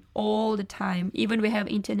basement all the time. Even we have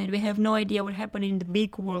internet, we have no idea what happened in the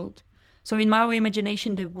big world. So in my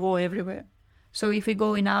imagination, the war everywhere. So if we're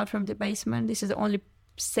going out from the basement, this is the only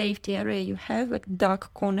safety area you have, like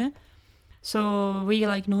dark corner. So we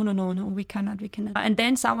like, no, we cannot. And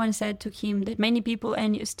then someone said to him that many people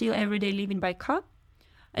and still every day living by car.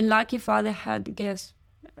 And lucky father had gas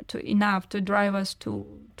enough to drive us to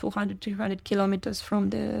 200, 300 kilometers from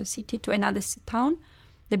the city to another town,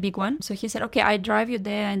 the big one. So he said, okay, I drive you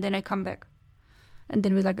there and then I come back. And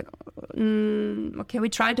then we're like, okay, we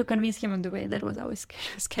tried to convince him on the way. That was our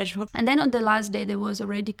schedule. And then on the last day, there was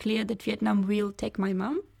already clear that Vietnam will take my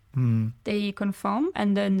mom. They confirm.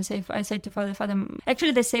 And then I said to father,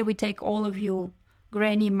 actually they say we take all of you,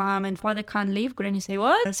 granny, mom, and father can't leave. Granny say,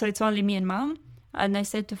 what? So it's only me and mom. And I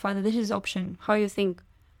said to father, this is option. How you think?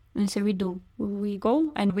 And he said, we do. We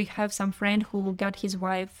go. And we have some friend who got his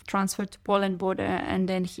wife transferred to Poland border. And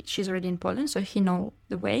then she's already in Poland. So he know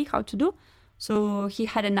the way, how to do. So he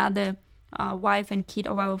had another wife and kid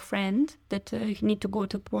of our friend that need to go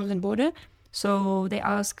to Poland border. So they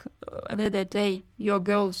ask that day, your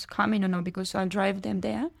girls coming or no, because I'll drive them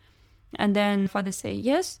there. And then father say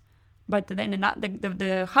yes. But then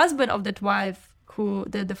the husband of that wife, who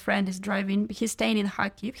the friend is driving, he's staying in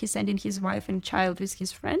Kharkiv. He's sending his wife and child with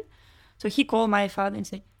his friend. So he called my father and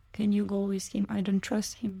said, can you go with him? I don't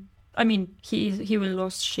trust him. I mean, he will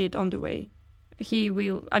lose shit on the way. He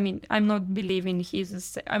will, I mean, I'm not believing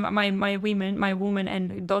my woman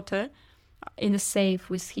and daughter in the safe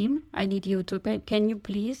with him. I need you to pay. Can you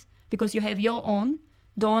please? Because you have your own.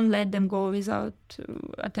 Don't let them go without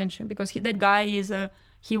attention. Because that guy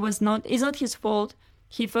it's not his fault.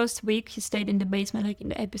 First week, he stayed in the basement, like in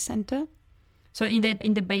the epicenter. So in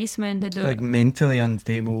the basement, like mentally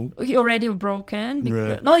unstable. He already broken.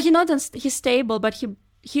 Right. No, he's stable, but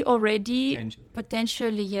he already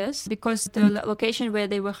potentially yes, because the location where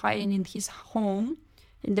they were hiding in his home,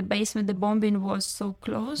 in the basement, the bombing was so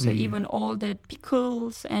close. So even all the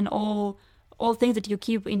pickles and all things that you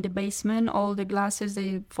keep in the basement, all the glasses,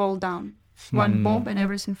 they fall down. One bomb and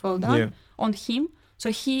everything fall down on him.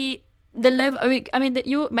 So the level, I mean,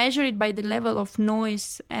 you measure it by the level of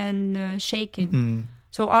noise and shaking.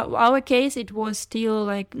 So our case, it was still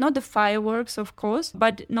like, not the fireworks, of course,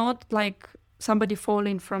 but not like somebody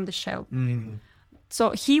falling from the shell.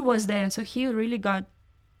 So he was there. So he really got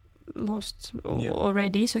lost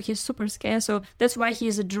already. So he's super scared. So that's why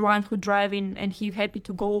he's the one who driving and he happy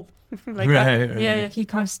to go. Like right. Yeah, he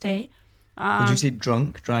can't stay. Did you say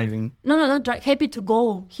drunk driving? No, not happy to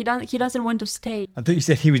go. He doesn't want to stay. I thought you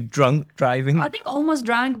said he was drunk driving. I think almost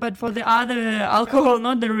drunk, but for the other alcohol,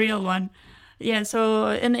 not the real one. Yeah. So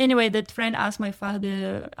and anyway, that friend asked my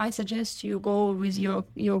father, I suggest you go with your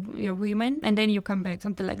women and then you come back,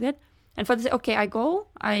 something like that. And father said, okay,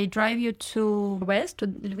 I drive you to west, to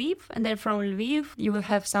Lviv, and then from Lviv, you will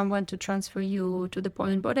have someone to transfer you to the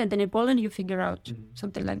Poland border, and then in Poland, you figure out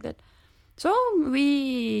something like that. So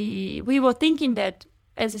we were thinking that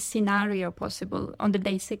as a scenario possible on the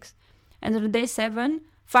day 6. And on the day 7,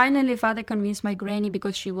 finally, father convinced my granny,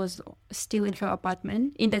 because she was still in her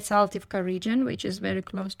apartment in the Saltivka region, which is very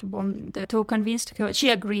close to Bonn, to convince her. She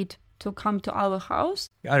agreed to come to our house.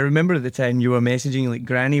 I remember at the time you were messaging like,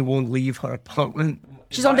 granny won't leave her apartment.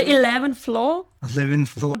 She's on the 11th floor. 11th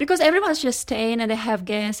floor. Because everyone's just staying and they have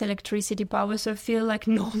gas, electricity, power, so I feel like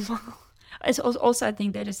normal. It's also, I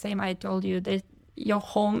think that the same I told you, that your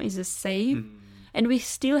home is a safe. And we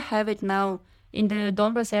still have it now in the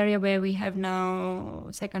Donbas area where we have now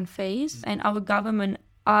second phase. And our government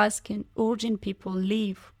asking, urging people,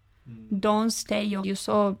 leave. Don't stay. You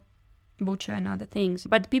saw Bucha and other things.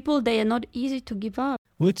 But people, they are not easy to give up.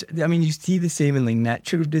 You see the same in like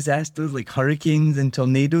natural disasters, like hurricanes and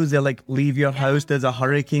tornadoes. They're like, leave your house, there's a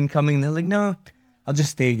hurricane coming. They're like, no, I'll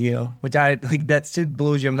just stay here, which that just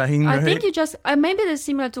blows your mind. I think you just, maybe that's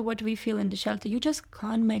similar to what we feel in the shelter. You just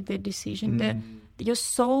can't make that decision. You're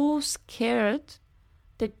so scared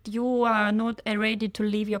that you are not ready to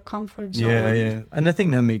leave your comfort zone. Yeah. And I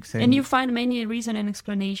think that makes sense. And you find many reasons and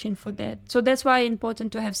explanation for that. So that's why it's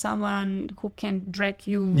important to have someone who can drag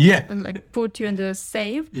you and like put you in the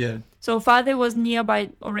safe. Yeah. So father was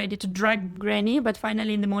nearby already to drag granny, but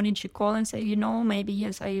finally in the morning she called and said, maybe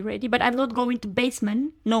yes, I'm ready, but I'm not going to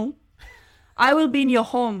basement. No, I will be in your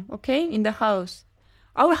home, okay, in the house.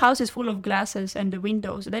 Our house is full of glasses and the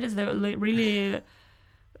windows. That is the really,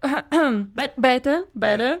 but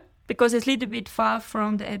better, because it's a little bit far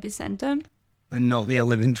from the epicenter. And not the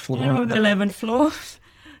 11th floor. Not the 11th floor.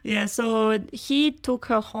 Yeah, so he took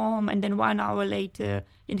her home, and then 1 hour later,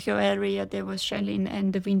 in her area, there was shelling,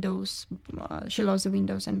 and the windows, she lost the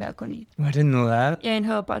windows and balcony. I didn't know that. Yeah, in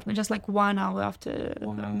her apartment, just like 1 hour after.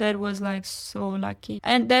 Wow. That was like so lucky.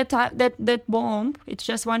 And that bomb, it's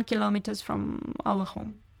just 1 kilometer from our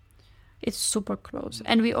home. It's super close.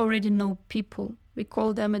 And we already know people. We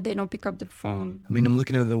call them and they don't pick up the phone. I mean, I'm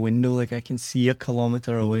looking out the window, like I can see a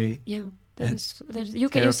kilometer away. Yeah. You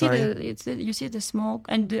see the smoke.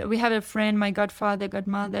 And we have a friend, my godfather,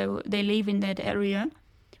 godmother, they live in that area.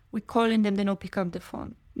 We calling them, they don't pick up the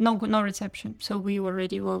phone. No reception. So we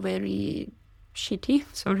already were very shitty.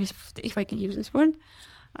 Sorry if I can use this word.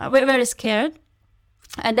 We're very scared.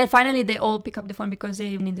 And then finally they all pick up the phone because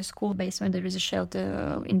they in the school basement there is a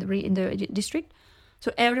shelter in the district.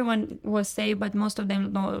 So everyone was safe, but most of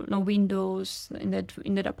them no windows in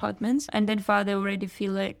that apartments. And then father already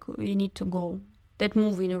feel like we need to go. That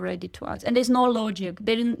moving already to us, and there's no logic.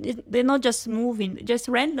 They're not just moving, just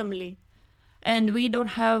randomly. And we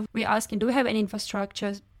asking, do we have any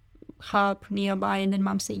infrastructure hub nearby? And then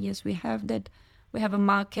mom said, yes, we have that. We have a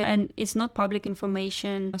market, and it's not public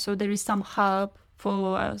information. So there is some hub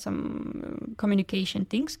for some communication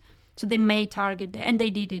things. So they may target there, and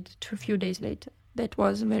they did it a few days later. That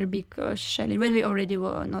was a very big shelling when we already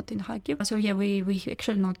were not in Kharkiv. So yeah, we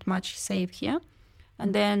actually not much safe here.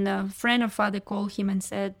 And then a friend of father called him and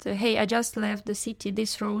said, hey, I just left the city.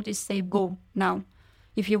 This road is safe. Go now,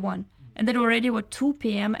 if you want. And then already was 2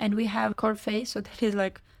 p.m. and we have Corfey, so that is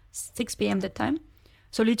like 6 p.m. that time.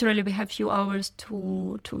 So literally we have few hours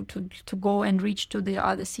to go and reach to the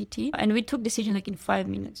other city. And we took decision like in 5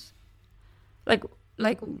 minutes. Like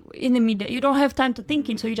in the middle, you don't have time to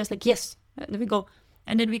think, so you just like, yes, and we go.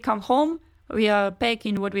 And then we come home. We are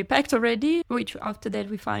packing what we packed already, which after that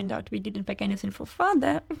we find out we didn't pack anything for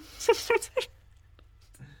father.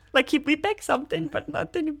 Like we packed something, but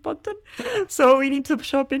nothing important. So we need to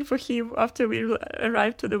shopping for him after we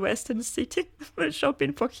arrived to the Western city. We're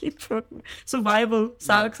shopping for him for survival,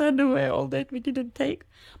 socks, underwear, all that we didn't take.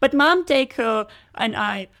 But mom take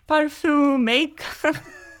perfume, makeup,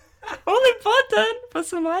 all important for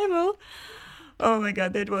survival. Oh my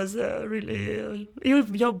God, that was really...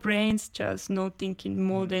 your brain's just not thinking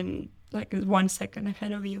more than like 1 second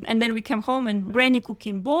ahead of you. And then we came home and Granny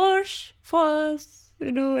cooking borscht for us,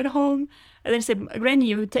 at home. And then said, Granny,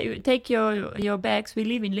 you take your bags, we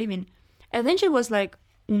leaving. And then she was like,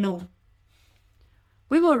 no.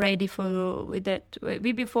 We were ready with that.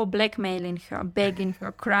 We before blackmailing her, begging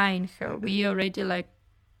her, crying her. We already like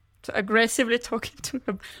aggressively talking to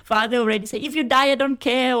her father already say, if you die I don't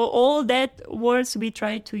care, or all that words we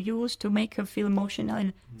try to use to make her feel emotional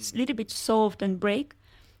and a little bit soft and break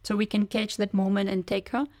so we can catch that moment and take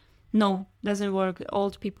her. No, doesn't work.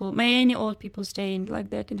 Many old people staying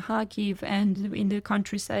like that in Kharkiv and in the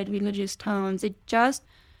countryside, villages, towns. They're just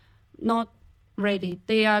not ready.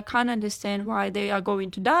 They can't understand why they are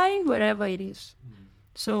going to die wherever it is.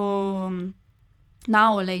 So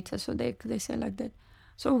now or later, so they say like that.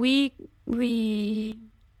 So that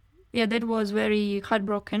was very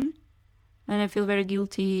heartbroken, and I feel very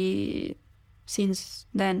guilty since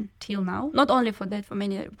then till now. Not only for that, for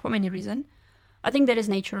many reasons. I think that is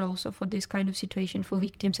nature also for this kind of situation for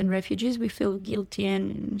victims and refugees. We feel guilty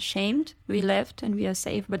and shamed. We left and we are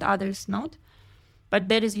safe, but others not. But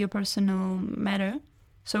that is your personal matter.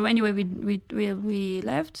 So anyway, we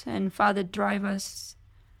left, and father drive us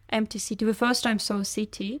empty city. We first time saw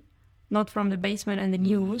city. Not from the basement and the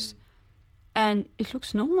news, and it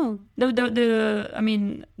looks normal.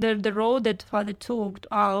 The road that father took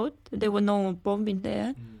out, there were no bombing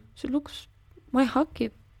there, so it looks my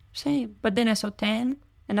Kharkiv, same. But then I saw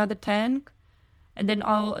another tank, and then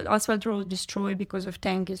all asphalt roads destroyed because of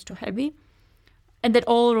tank is too heavy, and that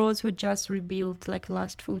all roads were just rebuilt like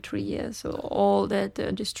last full 3 years, so all that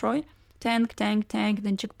destroyed. Tank, then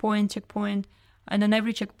checkpoint. And on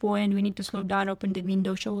every checkpoint, we need to slow down, open the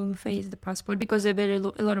window, show our face, the passport, because there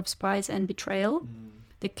were a lot of spies and betrayal.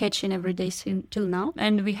 They catch in every day till now.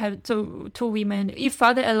 And we have two women. If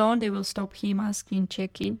father alone, they will stop him, asking,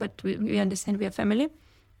 checking, but we understand we are family.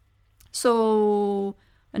 So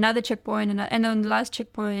another checkpoint, and on the last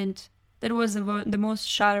checkpoint, that was the most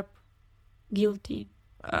sharp, guilty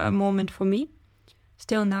moment for me.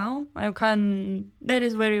 Still now, that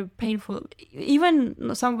is very painful. Even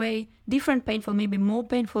in some way, different painful, maybe more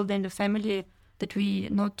painful than the family that we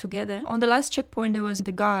not together. On the last checkpoint, there was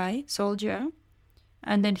the guy, soldier,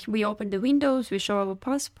 and then we opened the windows, we show our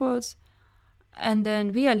passports, and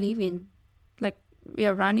then we are leaving, like we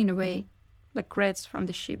are running away, like rats from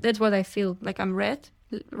the ship. That's what I feel, like I'm rat,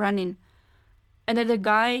 running. And then the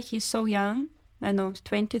guy, he's so young, I know,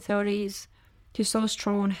 20, 30s, he's so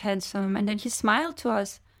strong, handsome. And then he smiled to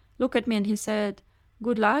us, looked at me, and he said,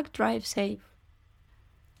 good luck, drive safe.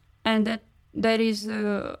 And that is,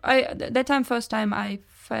 that time, first time, I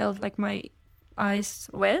felt like my eyes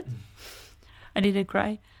wet. I didn't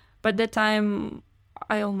cry. But that time,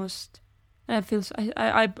 I almost And I feel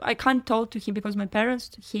I can't talk to him because my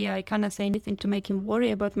parents here. I cannot say anything to make him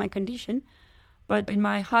worry about my condition. But in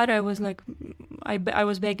my heart, I was like, I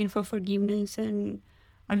was begging for forgiveness, and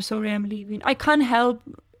I'm sorry, I'm leaving. I can't help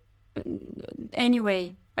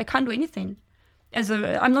anyway. I can't do anything.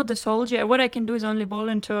 I'm not a soldier. What I can do is only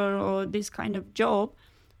volunteer or this kind of job.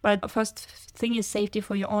 But first thing is safety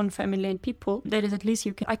for your own family and people. That is at least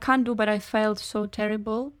you can. I can't do, but I felt so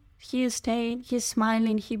terrible. He is staying. He's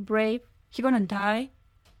smiling. He's brave. He's gonna die,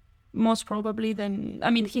 most probably.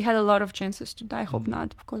 He had a lot of chances to die. I hope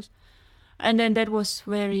not, of course. And then that was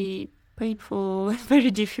very painful, very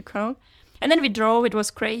difficult. And then we drove. It was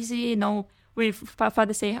crazy.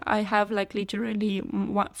 Father say I have like literally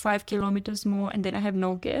 5 kilometers more, and then I have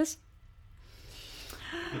no gas.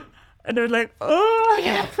 And I was like, oh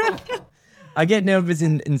yeah. I get nervous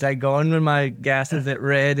in Saigon when my gas is at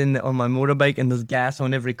red and on my motorbike, and there's gas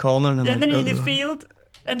on every corner. And then in the field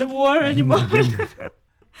and the war anymore.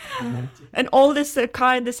 And all this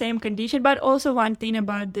car in the same condition. But also one thing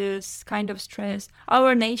about this kind of stress,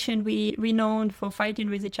 our nation, we known for fighting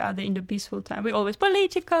with each other in the peaceful time. We always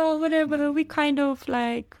political, whatever. We kind of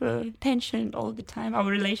like tension all the time. Our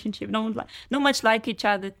relationship, not much like each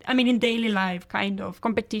other. I mean, in daily life, kind of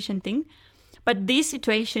competition thing. But this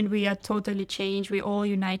situation, we are totally changed. We all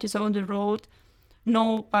united. So on the road,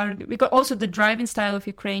 because also the driving style of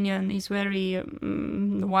Ukrainian is very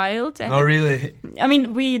wild. And, oh, really? I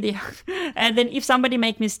mean, really. And then if somebody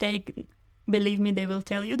make mistake, believe me, they will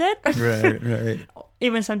tell you that. Right.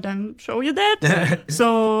 Even sometimes show you that.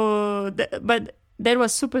 But there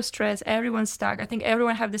was super stress. Everyone's stuck. I think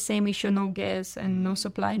everyone have the same issue, no gas and no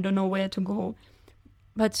supply, don't know where to go.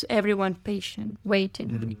 But everyone patient, waiting.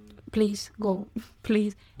 Mm-hmm. Please go,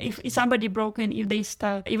 please. If somebody broken, if they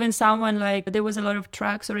start, even someone like, there was a lot of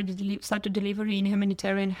trucks already started delivering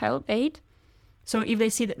humanitarian help aid. So if they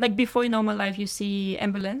see that, like before in normal life, you see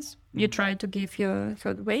ambulance, you try to give your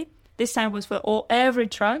way. This time was for every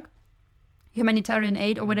truck, humanitarian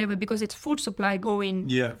aid or whatever, because it's food supply going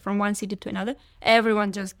from one city to another.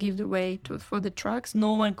 Everyone just give the way for the trucks.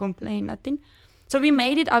 No one complained, nothing. So we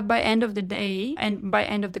made it up by end of the day, and by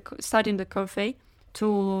end of starting the cafe, to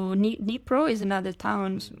Dnipro is another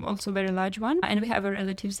town, also very large one. And we have our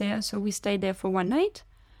relatives there, so we stayed there for one night.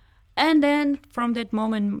 And then from that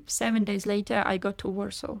moment, 7 days later, I got to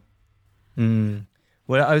Warsaw.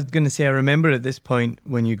 Well, I was going to say, I remember at this point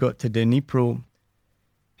when you got to Dnipro,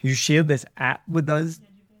 you shared this app with us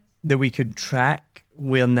that we could track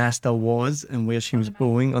where Nasta was and where she was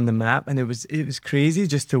going on the map. And it was crazy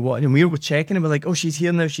just to watch. And we were checking and we're like, oh, she's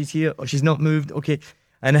here now, she's here. Oh, she's not moved. Okay.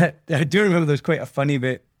 And I do remember there was quite a funny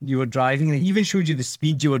bit. You were driving and it even showed you the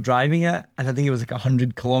speed you were driving at. And I think it was like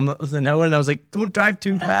 100 kilometers an hour. And I was like, don't drive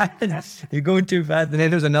too fast. You're going too fast. And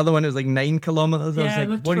then there was another one, it was like 9 kilometers. I was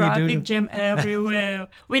like, what are you doing? Traffic jam everywhere.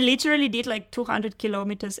 We literally did like 200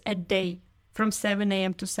 kilometers a day from 7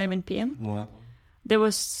 a.m. to 7 p.m. Wow. There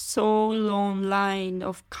was so long line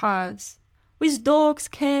of cars with dogs,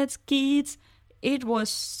 cats, kids. It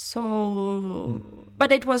was so...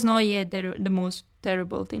 But it was not yet the most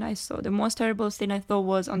terrible thing I saw. The most terrible thing I thought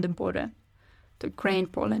was on the border to Ukraine,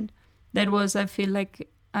 Poland. That was, I feel like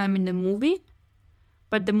I'm in the movie,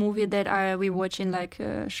 but the movie that we watch in like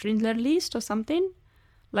Schindler List or something,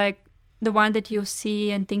 like the one that you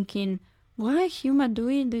see and thinking, why human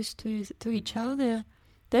doing this to each other?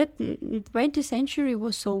 That 20th century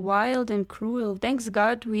was so wild and cruel. Thanks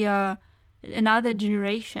God we are another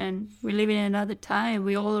generation. We live in another time.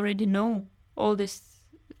 We already know all these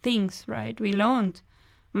things, right? We learned.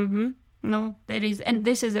 No, that is, and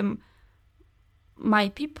this is my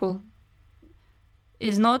people.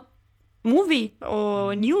 It's not movie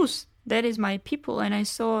or news. That is my people. And I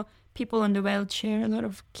saw people on the wheelchair, a lot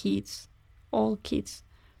of kids, all kids.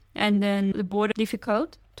 And then the border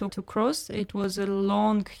difficult to cross. It was a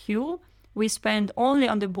long queue. We spent only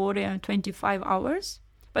on the border 25 hours.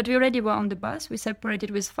 But we already were on the bus. We separated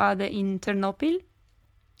with father in Ternopil.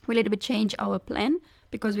 We a little bit changed our plan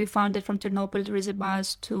because we found that from Ternopil there is a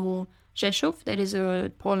bus to Rzeszów, that is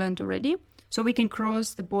Poland already. So we can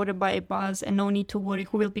cross the border by a bus and no need to worry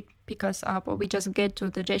who will pick us up, or we just get to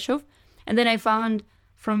the Rzeszów. And then I found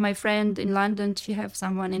from my friend in London, she have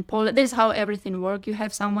someone in Poland. This is how everything works. You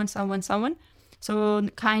have someone. So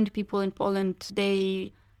kind people in Poland,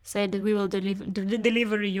 they said that we will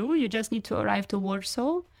deliver you. You just need to arrive to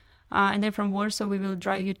Warsaw. And then from Warsaw, we will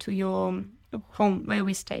drive you to your home where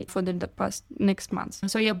we stayed for the past next month.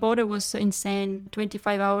 So yeah, border was insane.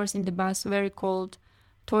 25 hours in the bus, very cold.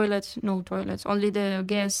 No toilets, only the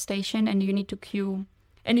gas station, and you need to queue.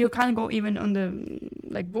 And you can't go even on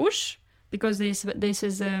the bush because this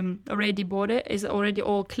is already border is already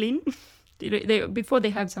all clean. Before they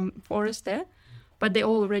had some forest there, but they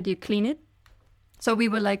already clean it. So we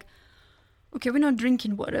were like, okay, we're not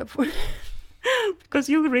drinking water because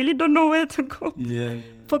you really don't know where to go. Yeah.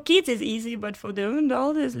 For kids it's easy, but for the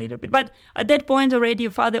elders a little bit. But at that point already,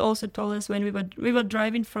 father also told us when we were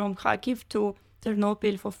driving from Kharkiv to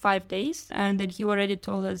Ternopil for 5 days, and then he already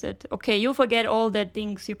told us that, okay, you forget all that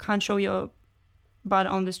things, you can't show your butt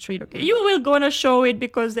on the street. Okay, you will gonna show it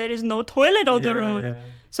because there is no toilet on the road. Yeah.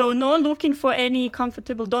 So no looking for any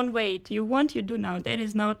comfortable, don't wait. You want, you do now. There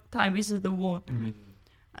is no time, this is the war. Mm-hmm.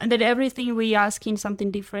 And then everything we ask in something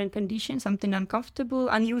different condition, something uncomfortable,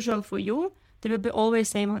 unusual for you, there will be always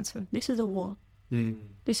same answer. This is the war. Mm.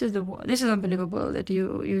 This is the war. This is unbelievable that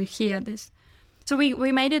you hear this. So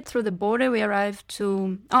we made it through the border. We arrived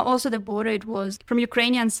to... also the border, it was... From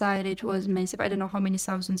Ukrainian side, it was massive. I don't know how many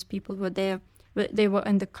thousands people were there. But they were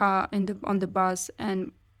in the car, on the bus,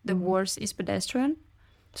 and the worst is pedestrian.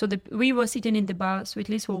 So we were sitting in the bus, we at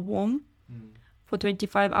least were warm for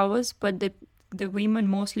 25 hours, but the women,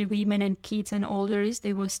 mostly women and kids and older,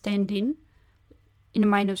 they were standing in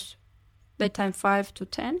minus, that time 5 to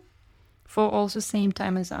 10, for also same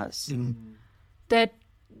time as us. Mm. That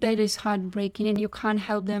is heartbreaking, and you can't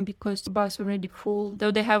help them because the bus already full,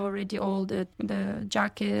 though they have already all the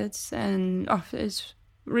jackets, and it's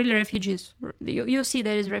really refugees. You see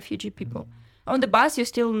there is refugee people. On the bus you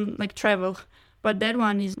still travel, but that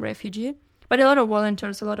one is refugee. But a lot of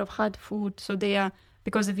volunteers, a lot of hot food, so they are,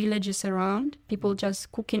 because the village is around, people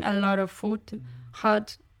just cooking a lot of food,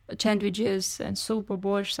 hot sandwiches and soup or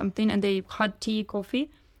borscht, something, and they hot tea, coffee,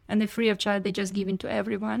 and they free of charge, they just give it to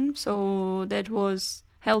everyone. So that was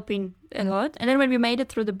helping a lot. And then when we made it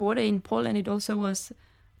through the border in Poland, it also was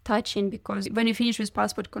touching, because when we finished with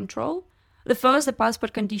passport control, the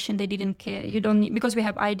passport condition, they didn't care. You don't need, because we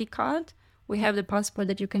have ID card, we have the passport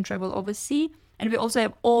that you can travel overseas, and we also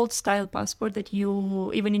have old style passport that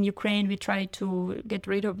even in Ukraine, we try to get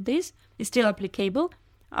rid of this. It's still applicable,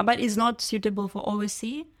 but it's not suitable for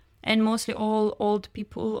overseas. And mostly all old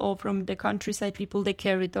people or from the countryside people, they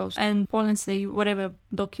carry those. And Poland say whatever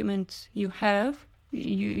documents you have,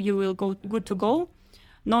 you will go good to go.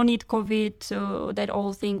 No need COVID, so that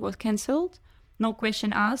whole thing was cancelled. No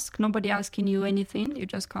question asked, nobody asking you anything. You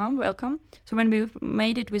just come, welcome. So when we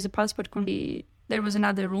made it with the passport, there was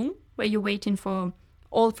another room where you're waiting for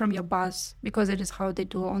all from your bus, because that is how they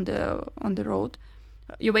do on the road.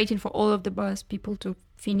 You're waiting for all of the bus people to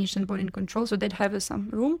finish and border control. So they'd have some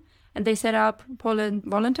room, and they set up Polish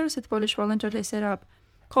volunteers, they set up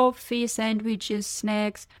coffee, sandwiches,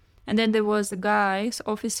 snacks. And then there was a guy,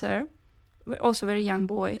 officer, also very young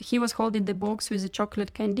boy. He was holding the box with the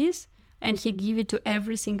chocolate candies, and he gave it to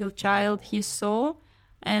every single child he saw.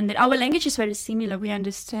 And our language is very similar. We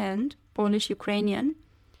understand Polish, Ukrainian.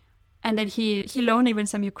 And then he learned even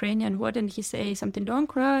some Ukrainian word, and he say something, don't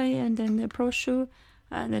cry, and then proшу,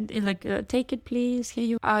 and then take it, please. Here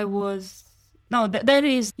you. That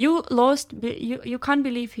is, you can't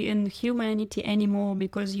believe in humanity anymore,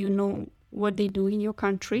 because you know what they do in your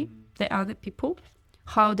country, the other people,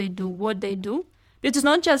 how they do, what they do. It's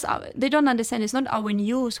not just, they don't understand, it's not our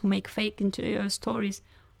news who make fake into stories.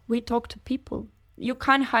 We talk to people. You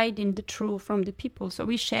can't hide in the truth from the people. So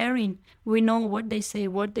we're sharing. We know what they say,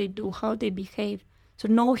 what they do, how they behave. So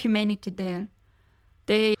no humanity there.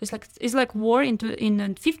 It's like war in the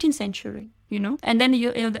 15th century, And then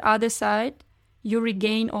on the other side, you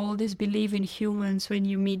regain all this belief in humans when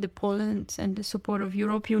you meet the Poland and the support of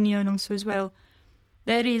European Union also as well.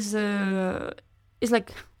 That is, it's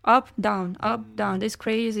like up, down, this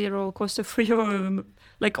crazy roller coaster for your,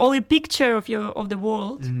 all the picture of the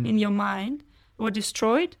world in your mind were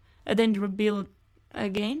destroyed and then rebuilt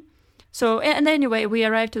again. So, and anyway, we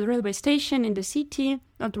arrived to the railway station in the city,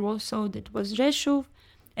 not Warsaw, that was Rzeszów,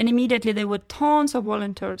 and immediately there were tons of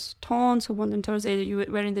volunteers, they were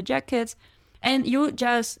wearing the jackets, and you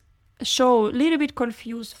just show a little bit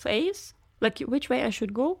confused face, like which way I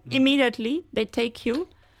should go. Immediately, they take you.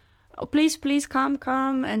 Oh, please come,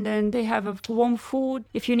 and then they have a warm food.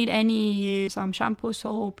 If you need some shampoo,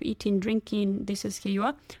 soap, eating, drinking, this is here you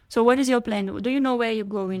are. So what is your plan? Do you know where you're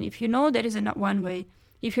going? If you know, there is one way.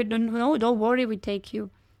 If you don't know, don't worry, we take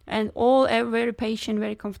you. And all very patient,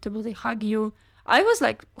 very comfortable. They hug you. I was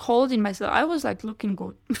holding myself. I was looking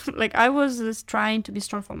good. I was just trying to be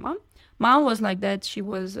strong for mom. Mom was like that. She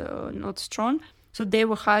was not strong. So they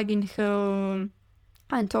were hugging her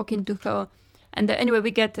and talking to her. And anyway,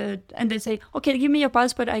 we get and they say, okay, give me your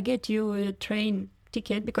passport. I get you a train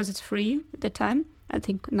ticket because it's free at the time. I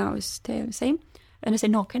think now it's the same. And I say,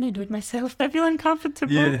 no, can I do it myself? I feel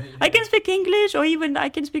uncomfortable. Yeah. I can speak English, or even I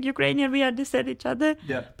can speak Ukrainian. We understand each other.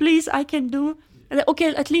 Yeah. Please, I can do. And they,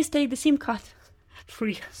 okay, at least take the SIM card.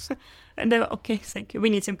 Free. And they're okay, thank you.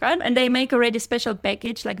 We need SIM card. And they make already special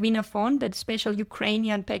package like Vinaphone, that special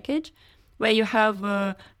Ukrainian package, where you have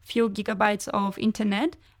a few gigabytes of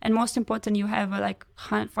internet. And most important, you have like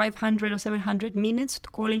 500 or 700 minutes to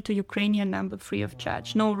call into Ukrainian number free of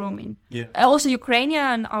charge, no roaming. Yeah. Also,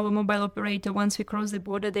 Ukrainian, our mobile operator, once we crossed the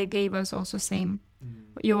border, they gave us also same.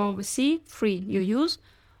 You always see, free, you use.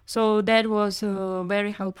 So that was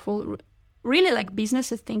very helpful. Really, like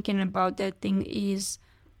businesses thinking about that thing is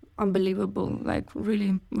unbelievable, like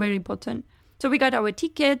really very important. So we got our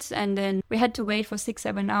tickets and then we had to wait for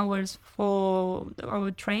 6-7 hours for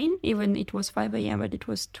our train. Even it was 5 a.m., but it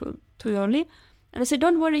was too early. And I said,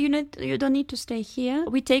 don't worry, you don't need to stay here.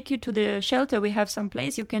 We take you to the shelter. We have some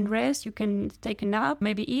place. You can rest, you can take a nap,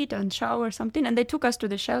 maybe eat and shower or something. And they took us to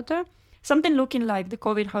the shelter, something looking like the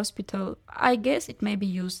COVID hospital. I guess it may be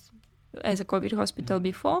used as a COVID hospital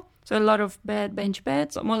before. So a lot of bench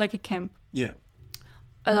beds, more like a camp. Yeah.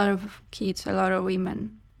 A lot of kids, a lot of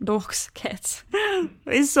women. Dogs, cats.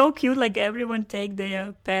 It's so cute. Like everyone take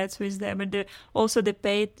their pets with them, and also the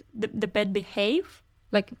pet behave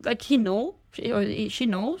like he know she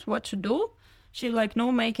knows what to do. She like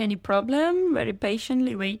no make any problem. Very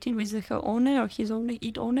patiently waiting with her owner or his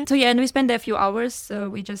owner. So yeah, and we spent there a few hours.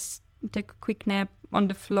 We just take a quick nap on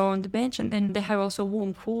the floor on the bench, and then they have also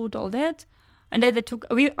warm food, all that. And then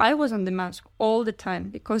I was on the mask all the time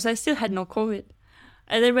because I still had no COVID.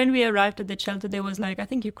 And then when we arrived at the shelter, there was like, I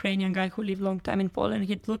think Ukrainian guy who lived long time in Poland.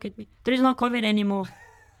 He'd look at me. There is no COVID anymore.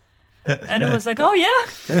 And I was like, oh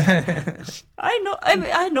yeah,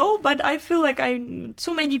 I know, but I feel like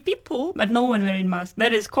so many people, but no one wearing masks.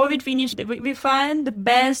 That is COVID finished. We find the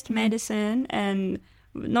best medicine and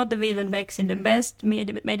not the villain vaccine, the best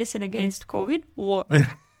medicine against COVID. War.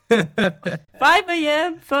 5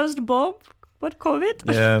 a.m. first bomb. What COVID?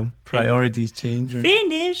 Yeah, priorities change. Right?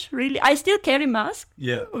 Finish, really. I still carry mask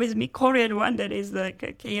with me, Korean one that is like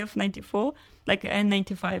a KF94, like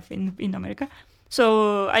N95 in America.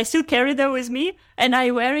 So I still carry them with me, and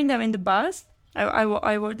I wearing them in the bus. I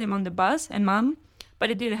wore them on the bus, and mom,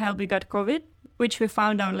 but it didn't help. We got COVID, which we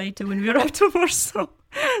found out later when we arrived to Warsaw.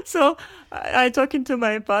 So I talking to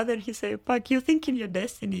my father, he said, "Pak, you think in your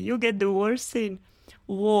destiny, you get the worst thing,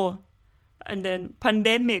 war." And then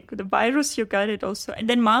pandemic, the virus, you got it also. And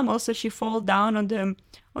then mom also, she fall down on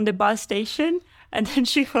the bus station, and then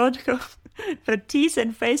she hurt her teeth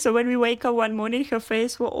and face. So when we wake up one morning, her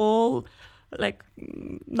face were all like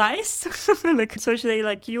nice. Like, so she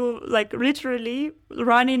like, you like literally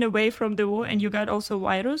running away from the war, and you got also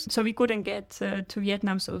virus. So we couldn't get to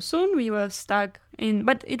Vietnam so soon. We were stuck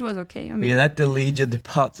but it was okay. I mean, yeah, that delayed your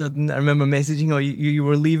departure. I remember messaging, you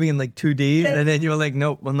were leaving in like 2 days, and then you were like,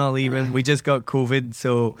 nope, we're not leaving. We just got COVID,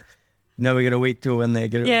 so now we gotta wait till when they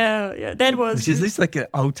get it. Yeah, that was. Which is just like an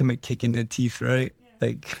ultimate kick in the teeth, right?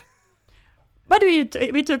 Like, but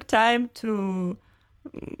we took time to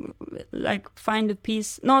like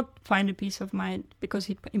not find a peace of mind because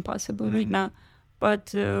it's impossible right now,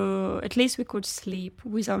 but at least we could sleep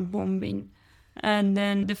without bombing. And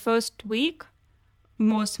then the first week,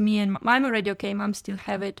 most me and I'm already okay. Mom still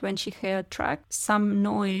have it when she heard track some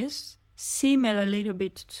noise similar a little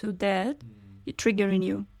bit to that, triggering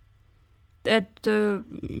you. That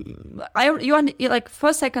you like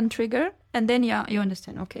first second trigger, and then you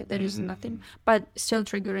understand. Okay, there is nothing, but still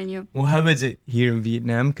triggering you. Well, how is it here in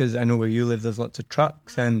Vietnam? Because I know where you live, there's lots of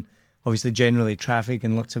trucks and obviously generally traffic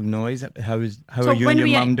and lots of noise. How are you and your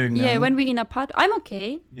mum doing now? Yeah, when we in a part, I'm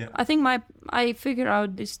okay. Yeah. I think I figure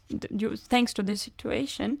out this thanks to this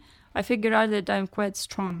situation. I figure out that I'm quite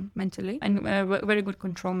strong mentally and very good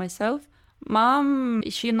control myself. Mom,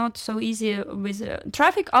 she not so easy with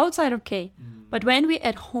traffic outside, okay. But when we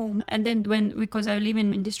at home, and then because I live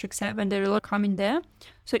in District 7, there are a lot coming there.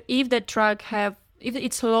 So if the truck if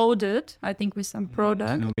it's loaded, I think with some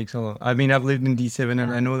product. It makes a lot. I mean, I've lived in D7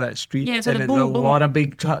 and I know that street. Yeah, so and the there's a boom. lot of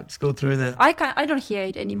big trucks go through there. I don't hear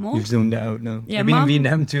it anymore. You've zoned out now. Yeah, You've been in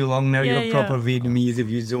Vietnam too long now. Yeah, You're proper Vietnamese if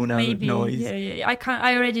you zone out noise. Yeah.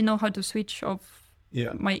 I already know how to switch off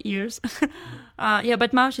my ears.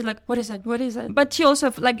 But mom, she's like, what is that? But she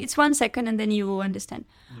also, like, it's 1 second and then you understand.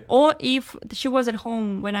 Yeah. Or if she was at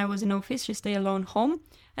home when I was in office, she stayed alone home,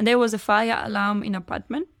 and there was a fire alarm in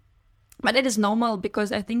apartment. But it is normal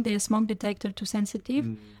because I think the smoke detector too sensitive.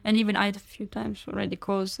 And even I had a few times already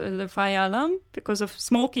caused the fire alarm because of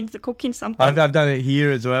smoking, the cooking something. I've done it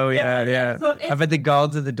here as well, yeah. So I've had the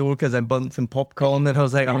guards at the door because I burnt some popcorn, and I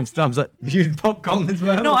was like, I'm like, you popcorn as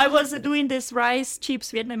well? No, I was doing this rice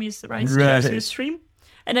chips, Vietnamese rice chips with shrimp,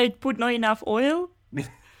 and I put not enough oil.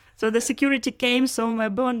 So the security came, so my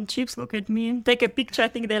born chips look at me, take a picture. I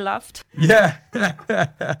think they laughed. Yeah.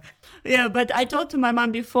 Yeah, but I told to my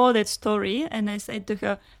mom before that story, and I said to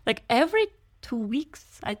her, like every 2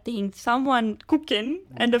 weeks, I think someone cooking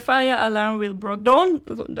and the fire alarm will broke.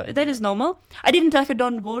 That is normal. I didn't tell her,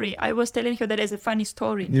 don't worry. I was telling her that as a funny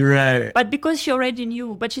story. Right. But because she already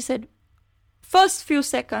knew, but she said, first few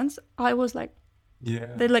seconds, I was like, Yeah.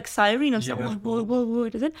 they're like siren or Yeah. something.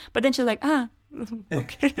 What is it? But then she's like,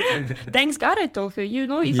 okay. Thanks God I told her, you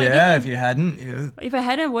know, If you hadn't, if I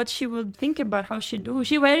hadn't, what she would think about how she do.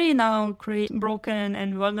 She very now broken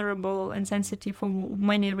and vulnerable and sensitive for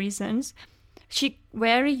many reasons. She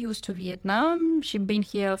very used to Vietnam. She been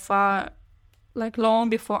here long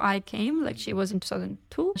before I came. Like she was in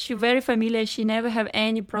 2002. She very familiar. She never have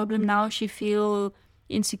any problem. Now she feel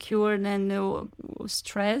insecure and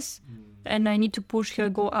stress. And I need to push her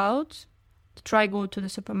go out, to try go to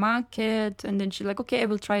the supermarket. And then she's like, okay, I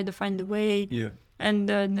will try to find a way. Yeah. And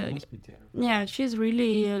yeah, she's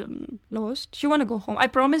really lost. She want to go home. I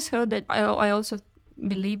promised her that I also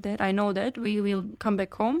believe that, I know that we will come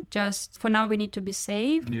back home. Just for now, we need to be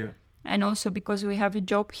safe. Yeah. And also because we have a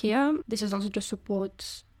job here, this is also to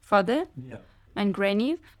support father and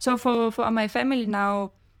granny. So for my family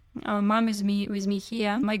now, mom is with me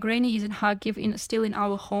here. My granny is in Kharkiv, still in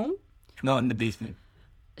our home. Not in the basement.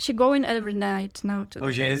 She go in every night now.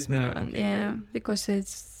 She is? No. Yeah, because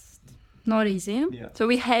it's not easy. Yeah. So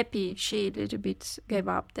we're happy she a little bit gave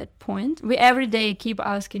up that point. We every day keep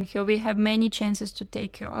asking her. We have many chances to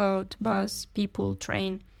take her out, bus, people,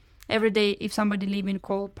 train. Every day, if somebody leaving,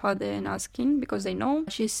 call father and asking, because they know.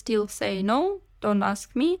 She still say, no, don't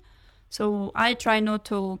ask me. So I try not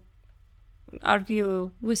to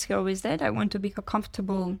argue with her with that. I want to be a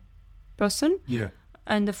comfortable person. Yeah.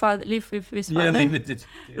 And the father live with his father. Yeah, leave it.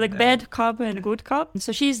 Like bad cop and good cop.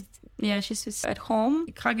 So she's at home.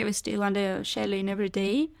 Kharkiv is still under shelling every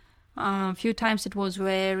day. A few times it was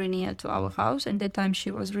very near to our house, and that time she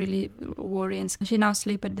was really worried. And she now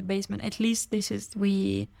sleep at the basement. At least this is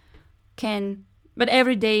we can. But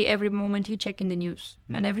every day, every moment, he check in the news,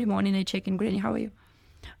 and every morning I check in. Granny, how are you?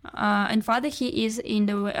 And father, he is in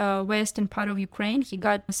the western part of Ukraine. He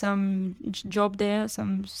got some job there,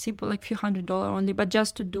 some simple, like few $100 only, but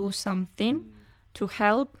just to do something to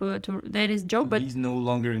help. That is job, but he's no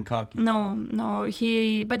longer in Kharkiv. No.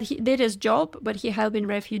 He did his job, but he helping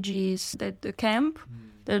refugees at the camp,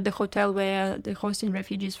 the hotel where they're hosting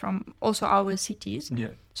refugees from also our cities. Yeah.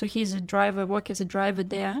 So he's a driver, work as a driver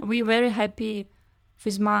there. We're very happy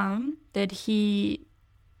with mom that he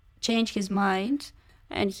changed his mind.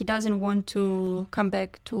 And he doesn't want to come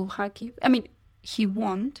back to Kharkiv. I mean, he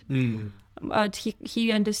won't, but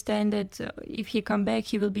he understands that if he come back,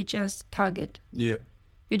 he will be just target. Yeah.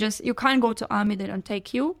 You can't go to army; they don't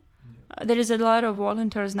take you. There is a lot of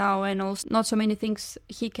volunteers now, and also not so many things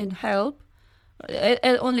he can help.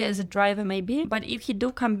 Only as a driver, maybe. But if he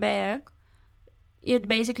do come back, it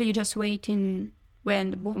basically you're just waiting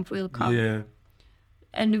when the bomb will come. Yeah.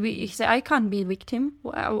 And he said, I can't be a victim.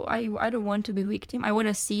 I don't want to be a victim. I want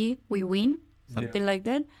to see we win, something like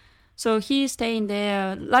that. So he's staying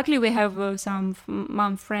there. Luckily, we have some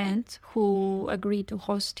mom friends who agreed to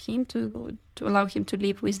host him, to allow him to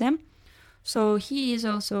live with them. So he is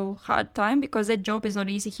also hard time because that job is not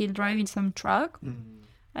easy. He's driving some truck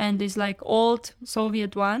and it's like old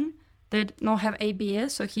Soviet one that don't have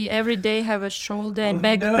ABS. So he every day have a shoulder and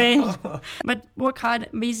back pain. But work hard,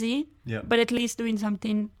 busy. Yeah. But at least doing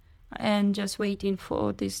something and just waiting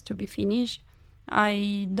for this to be finished.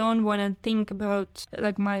 I don't want to think about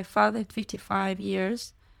like my father at 55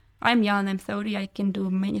 years. I'm young, I'm 30. I can do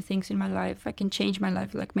many things in my life. I can change my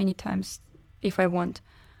life like many times if I want.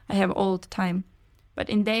 I have all the time. But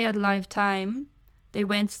in their lifetime, they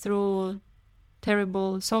went through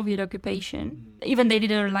terrible Soviet occupation. Even they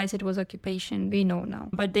didn't realize it was occupation. We know now.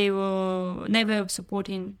 But they were never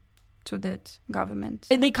supporting to that government.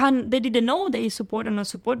 They didn't know they support or not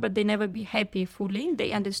support, but they never be happy fully.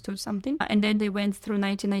 They understood something. And then they went through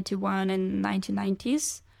 1991 and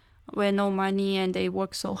 1990s where no money and they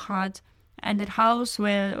worked so hard. And that house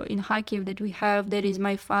where in Kharkiv that we have, that is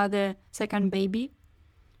my father's second baby.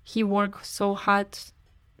 He worked so hard.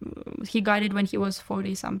 He got it when he was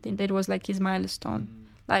 40 something. That was like his milestone.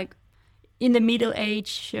 Like in the middle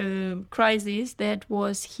age crisis, that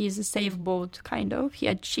was his safe boat kind of. He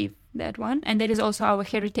achieved that one. And that is also our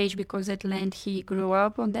heritage because that land he grew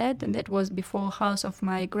up on that. And that was before house of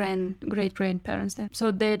my great-grandparents there. So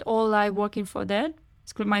that all I working for that.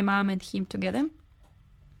 It's my mom and him together.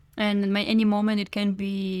 And any moment it can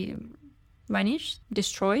be vanished,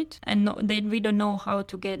 destroyed. And we don't know how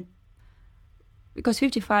to get... Because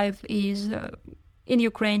 55 is in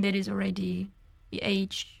Ukraine, there is already the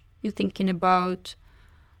age you're thinking about,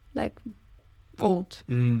 like, old.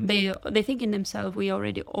 They think in themselves, we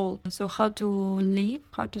already old. So how to live,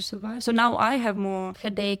 how to survive. So now I have more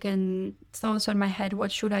headache and thoughts on my head.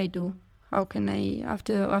 What should I do? How can I,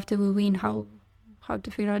 after we win, how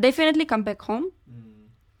to figure out? Definitely come back home.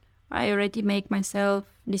 I already make myself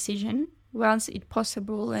decision once it's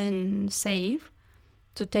possible and safe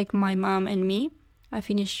to take my mom and me. I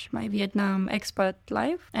finish my Vietnam expat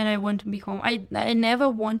life and I want to be home. I never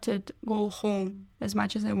wanted to go home as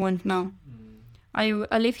much as I want now. I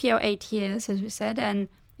live here 8 years, as we said, and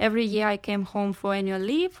every year I came home for annual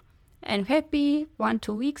leave and happy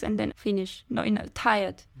 1-2 weeks and then finish.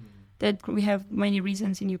 Tired. That we have many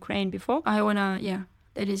reasons in Ukraine before.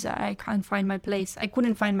 I can't find my place. I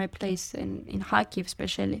couldn't find my place in Kharkiv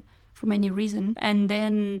especially for many reasons. And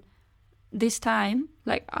then this time,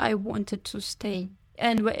 like, I wanted to stay.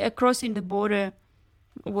 And crossing the border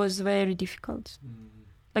was very difficult.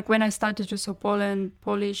 Like when I started to saw Poland,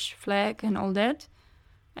 Polish flag and all that.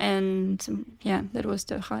 And yeah, that was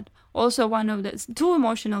the hard. Also one of the two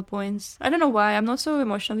emotional points. I don't know why, I'm not so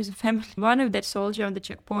emotional with the family. One of that soldier on the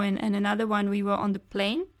checkpoint and another one we were on the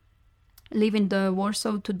plane, leaving the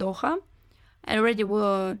Warsaw to Doha. And already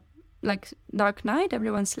were like dark night,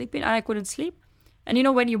 everyone's sleeping. I couldn't sleep. And you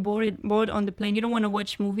know when you're bored on the plane, you don't want to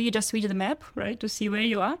watch movie, you just switch the map, right, to see where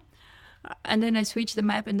you are. And then I switched the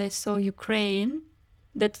map and I saw Ukraine.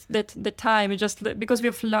 That the time, just because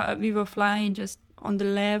we were flying just on the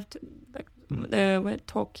left, like the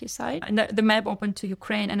Turkey side, and the map opened to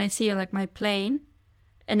Ukraine, and I see like my plane,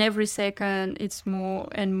 and every second it's more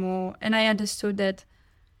and more, and I understood that,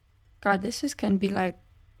 God, can be like,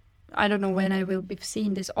 I don't know when I will be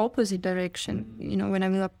seeing this opposite direction, you know, when I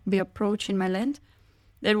will be approaching my land.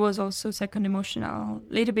 That was also second emotional,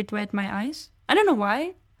 little bit wet my eyes. I don't know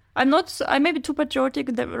why. I may be too patriotic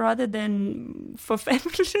rather than for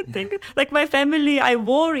family thing. Like my family, I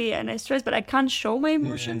worry and I stress, but I can't show my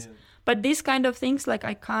emotions. Yeah. But these kind of things, like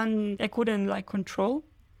I couldn't like control.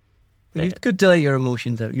 It's good to let your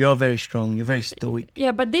emotions out. You're very strong. You're very stoic.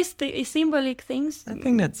 Yeah, but these symbolic things, I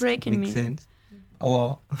think that's breaking makes me. Sense.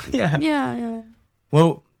 Oh, yeah. Yeah.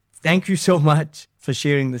 Well, thank you so much for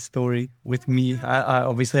sharing the story with me. I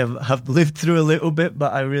obviously have lived through a little bit,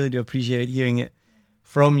 but I really do appreciate hearing it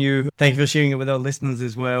from you. Thank you for sharing it with our listeners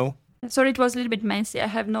as well. Sorry, it was a little bit messy. I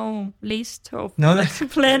have no list of that's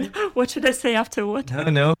plan. What should I say after what?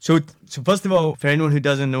 No. So first of all, for anyone who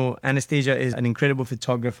doesn't know, Anastasia is an incredible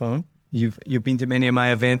photographer. You've been to many of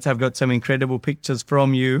my events. I've got some incredible pictures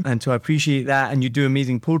from you, and so I appreciate that. And you do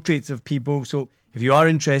amazing portraits of people. So if you are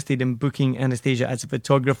interested in booking Anastasia as a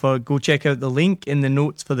photographer, go check out the link in the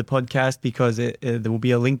notes for the podcast, because there will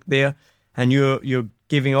be a link there. And you're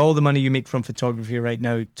giving all the money you make from photography right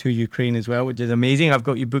now to Ukraine as well, which is amazing. I've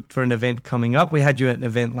got you booked for an event coming up. We had you at an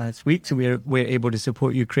event last week, so we're able to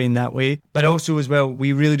support Ukraine that way. But also as well,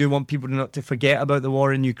 we really do want people not to forget about the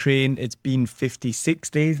war in Ukraine. It's been 56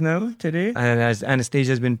 days now today. And as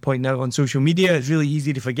Anastasia has been pointing out on social media, it's really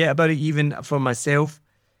easy to forget about it, even for myself,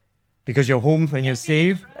 because you're home and you're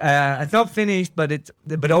safe. It's not finished,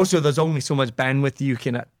 but also there's only so much bandwidth you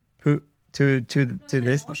can put to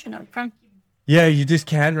this. Yeah, you just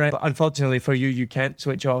can't, right? But unfortunately for you, you can't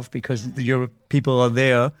switch off because your people are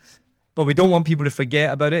there. But we don't want people to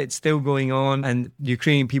forget about it. It's still going on, and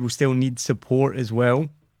Ukrainian people still need support as well.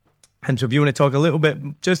 And so if you want to talk a little bit,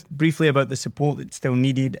 just briefly about the support that's still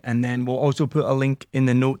needed, and then we'll also put a link in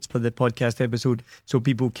the notes for the podcast episode so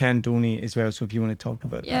people can donate as well. So if you want to talk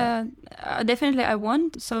about that. Yeah, definitely I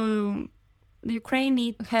want. So the Ukraine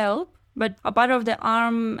need help. But a part of the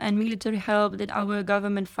arm and military help that our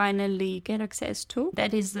government finally get access to,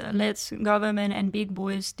 that is less government and big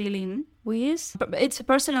boys dealing with. But it's a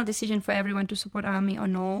personal decision for everyone to support army or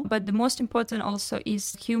no. But the most important also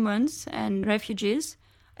is humans and refugees,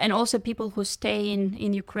 and also people who stay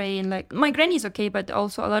in Ukraine. Like my granny is okay, but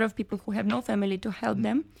also a lot of people who have no family to help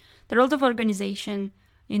them. There are a lot of organizations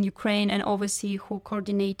in Ukraine and overseas who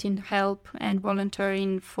coordinating help and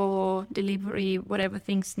volunteering for delivery, whatever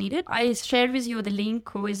things needed. I shared with you the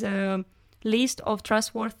link with a list of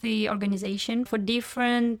trustworthy organizations for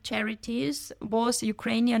different charities, both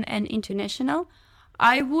Ukrainian and international.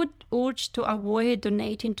 I would urge to avoid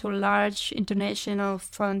donating to large international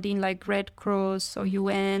funding like Red Cross or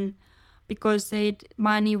UN, because that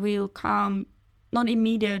money will come not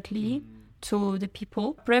immediately to the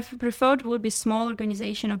people. Preferred would be small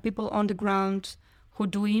organization of people on the ground who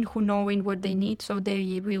knowing what they need, so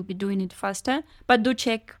they will be doing it faster. But do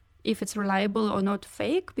check if it's reliable or not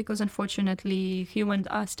fake, because unfortunately humans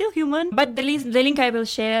are still human. But the link I will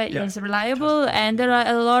share is reliable, and there are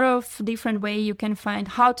a lot of different ways you can find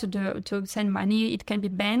how to send money. It can be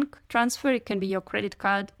bank transfer, it can be your credit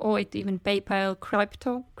card, or it even PayPal,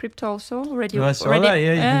 crypto also. I saw that,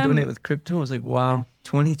 you can donate with crypto. I was like, wow,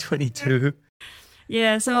 2022.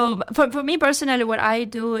 Yeah, so for me personally, what I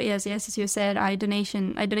do is, yes, as you said, I donate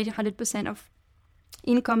 100% of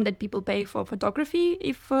income that people pay for photography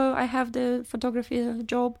if I have the photography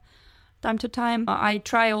job time to time. I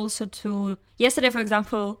try also to, yesterday for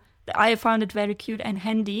example, I found it very cute and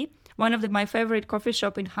handy. One of my favorite coffee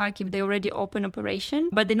shop in Kharkiv, they already open operation,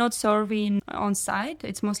 but they're not serving on site.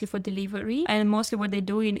 It's mostly for delivery. And mostly what they're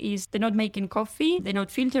doing is they're not making coffee. They're not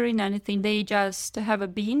filtering anything. They just have a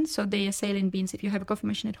bean. So they are selling beans if you have a coffee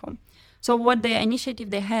machine at home. So what the initiative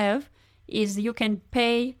they have is you can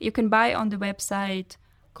buy on the website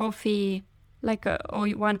coffee, like or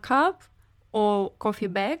 1 cup or coffee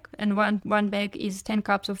bag. And one bag is 10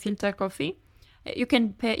 cups of filter coffee. You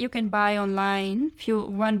can buy online,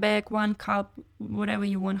 1 bag, 1 cup, whatever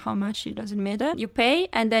you want, how much, it doesn't matter. You pay,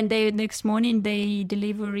 and then next morning they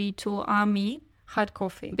deliver it to Army hot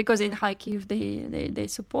coffee, because in Kharkiv they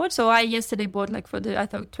support. So I yesterday bought I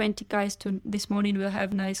thought 20 guys to this morning will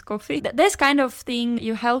have nice coffee. This kind of thing,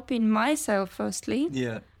 you helping myself firstly.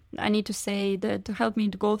 Yeah. I need to say that to help me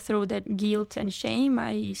to go through that guilt and shame,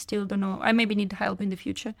 I still don't know. I maybe need help in the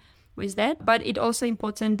future with that, but it's also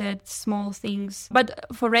important that small things. But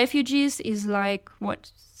for refugees is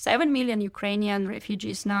 7 million Ukrainian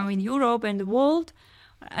refugees now in Europe and the world,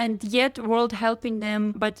 and yet world helping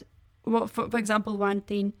them. But for example, one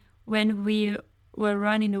thing, when we were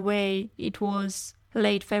running away, it was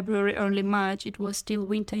late February, early March, it was still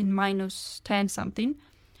winter in -10 something.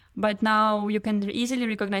 But now you can easily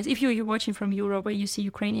recognize, if you're watching from Europe or you see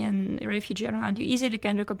Ukrainian refugee around, you easily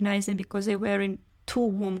can recognize them because they're wearing too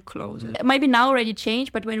warm clothes. Maybe now already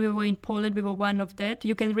changed, but when we were in Poland, we were one of that.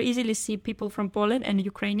 You can easily see people from Poland and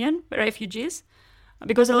Ukrainian refugees,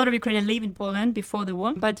 because a lot of Ukrainians live in Poland before the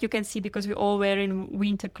war. But you can see, because we're all wearing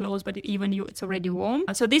winter clothes, but even it's already warm.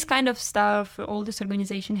 So this kind of stuff, all this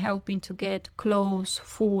organization helping to get clothes,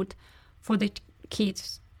 food for the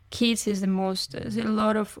kids. Kids is the most. There's a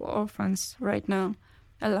lot of orphans right now,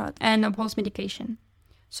 a lot, and post-medication.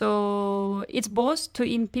 So it's both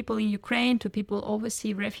to people in Ukraine, to people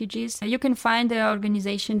overseas refugees. You can find an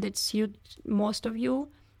organization that suits most of you.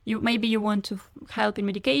 Maybe you want to help in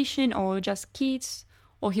medication, or just kids,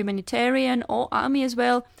 or humanitarian, or army as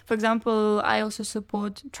well. For example, I also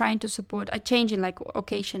trying to support a change in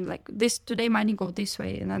occasion, like this today might go this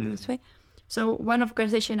way and another this way. So one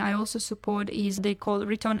organization I also support is they call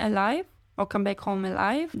Return Alive, or Come Back Home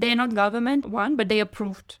Alive. They're not government but they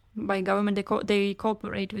approved by government. They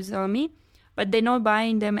cooperate with the army, but they're not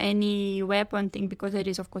buying them any weapon thing, because it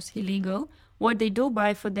is of course illegal. What they do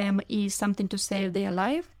buy for them is something to save their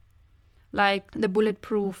life, like the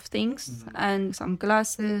bulletproof things, and some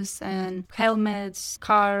glasses and helmets,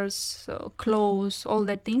 cars, clothes, all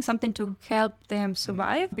that thing, something to help them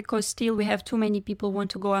survive, because still we have too many people want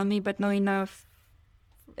to go army, but not enough.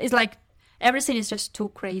 It's like everything is just too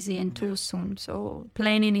crazy and too soon. So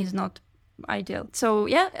planning is not ideal. So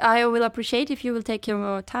yeah, I will appreciate if you will take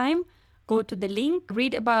your time, go to the link,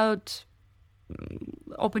 read about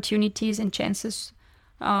opportunities and chances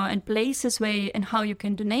and places where and how you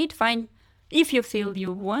can donate. Find, if you feel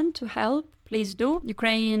you want to help, please do.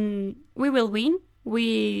 Ukraine, we will win.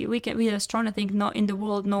 We are strong. I think not in the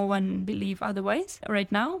world, no one believe otherwise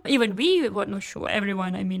right now. Even we were not sure.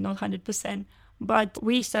 Everyone, not 100%. But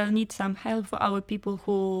we still need some help for our people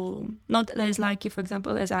who not as lucky, for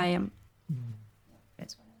example, as I am.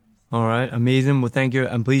 All right, amazing. Well, thank you.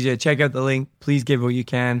 And please check out the link. Please give what you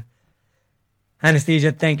can.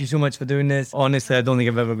 Anastasia, thank you so much for doing this. Honestly, I don't think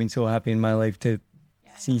I've ever been so happy in my life to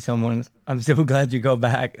see someone. I'm so glad you got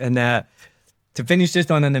back. And to finish just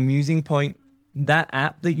on an amusing point, that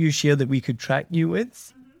app that you shared that we could track you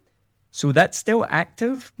with, so that's still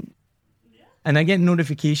active? And I get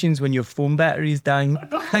notifications when your phone battery is dying.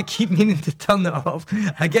 I keep meaning to turn it off.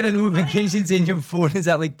 I get a notification saying your phone is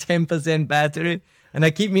at 10% battery. And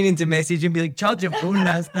I keep meaning to message and be like, charge your phone,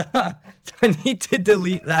 Nasta. So I need to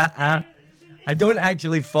delete that app. I don't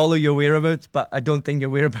actually follow your whereabouts, but I don't think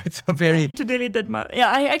your whereabouts are very... To delete that, mom. Yeah,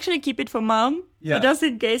 I actually keep it for mom. Yeah. So just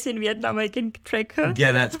in case in Vietnam I can track her.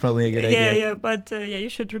 Yeah, that's probably a good idea. Yeah, but you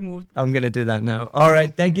should remove. I'm going to do that now. All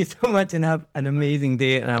right, thank you so much and have an amazing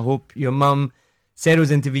day. And I hope your mum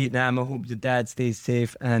settles into Vietnam. I hope your dad stays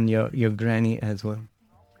safe and your granny as well.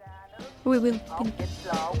 We will.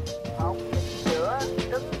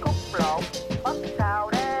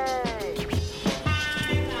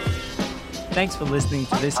 Thanks for listening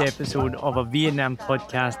to this episode of a Vietnam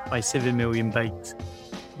podcast by 7 Million Bikes.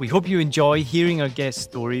 We hope you enjoy hearing our guest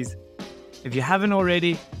stories. If you haven't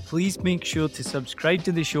already, please make sure to subscribe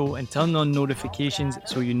to the show and turn on notifications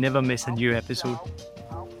so you never miss a new episode.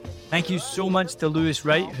 Thank you so much to Lewis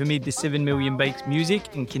Wright, who made the 7 Million Bikes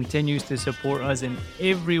music and continues to support us in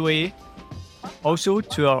every way. Also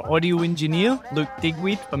to our audio engineer, Luke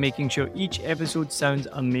Digweed, for making sure each episode sounds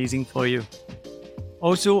amazing for you.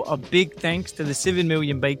 Also, a big thanks to the 7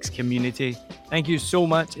 Million Bikes community. Thank you so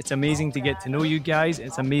much. It's amazing to get to know you guys.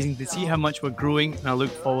 It's amazing to see how much we're growing, and I look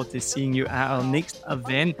forward to seeing you at our next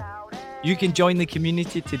event. You can join the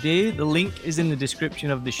community today. The link is in the description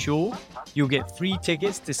of the show. You'll get free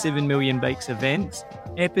tickets to 7 Million Bikes events,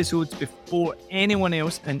 episodes before anyone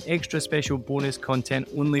else, and extra special bonus content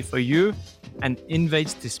only for you, and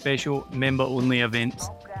invites to special member-only events.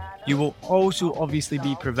 You will also obviously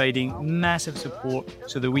be providing massive support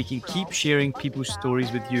so that we can keep sharing people's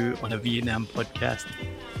stories with you on a Vietnam podcast.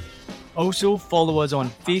 Also, follow us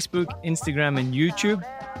on Facebook, Instagram, and YouTube.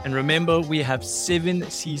 And remember, we have 7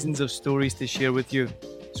 seasons of stories to share with you.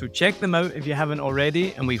 So check them out if you haven't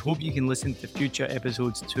already, and we hope you can listen to future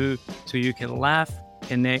episodes too, so you can laugh,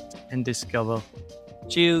 connect, and discover.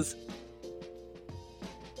 Cheers!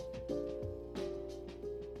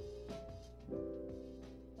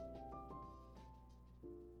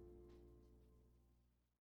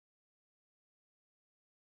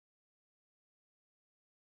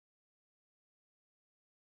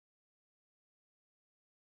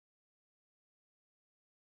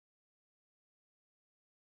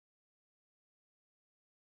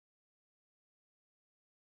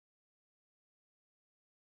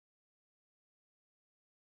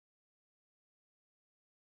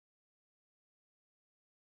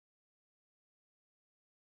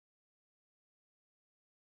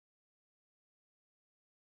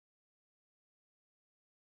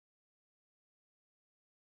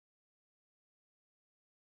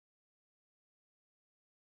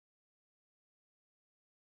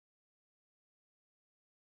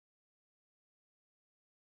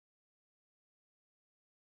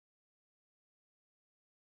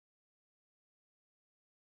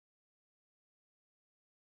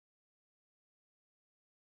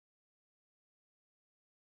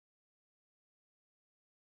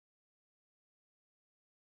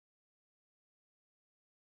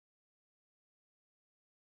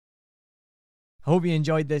 I hope you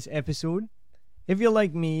enjoyed this episode. If you're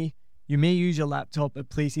like me, you may use your laptop at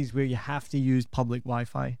places where you have to use public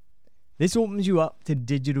Wi-Fi. This opens you up to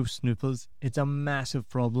digital snoopers. It's a massive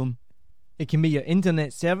problem. It can be your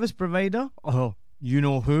internet service provider, or you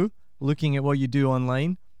know who, looking at what you do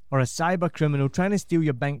online, or a cyber criminal trying to steal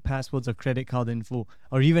your bank passwords or credit card info,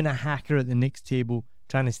 or even a hacker at the next table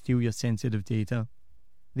trying to steal your sensitive data.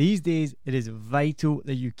 These days, it is vital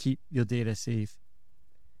that you keep your data safe.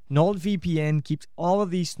 NordVPN keeps all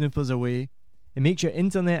of these snoopers away. It makes your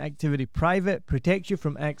internet activity private, protects you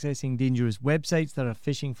from accessing dangerous websites that are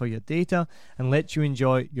phishing for your data, and lets you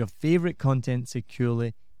enjoy your favorite content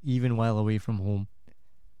securely, even while away from home.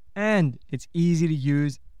 And it's easy to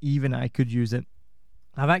use, even I could use it.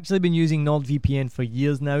 I've actually been using NordVPN for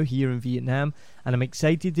years now here in Vietnam, and I'm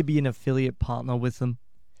excited to be an affiliate partner with them.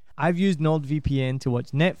 I've used NordVPN to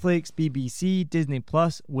watch Netflix, BBC, Disney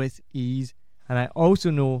Plus with ease. And I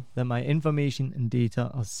also know that my information and data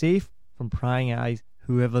are safe from prying eyes,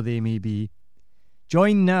 whoever they may be.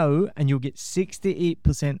 Join now and you'll get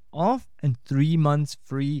 68% off and 3 months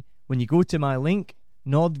free when you go to my link,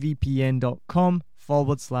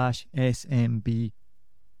 nordvpn.com/SMB.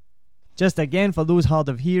 Just again, for those hard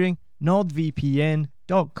of hearing,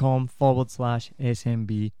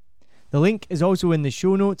 nordvpn.com/SMB. The link is also in the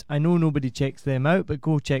show notes. I know nobody checks them out, but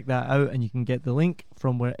go check that out and you can get the link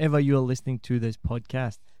from wherever you are listening to this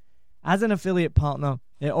podcast. As an affiliate partner,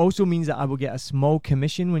 it also means that I will get a small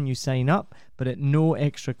commission when you sign up, but at no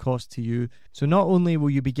extra cost to you. So not only will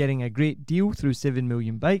you be getting a great deal through 7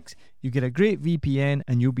 Million Bikes, you get a great VPN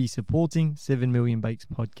and you'll be supporting 7 Million Bikes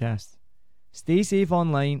podcast. Stay safe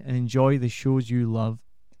online and enjoy the shows you love.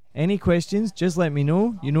 Any questions, just let me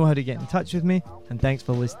know. You know how to get in touch with me. And thanks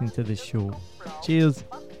for listening to this show. Cheers.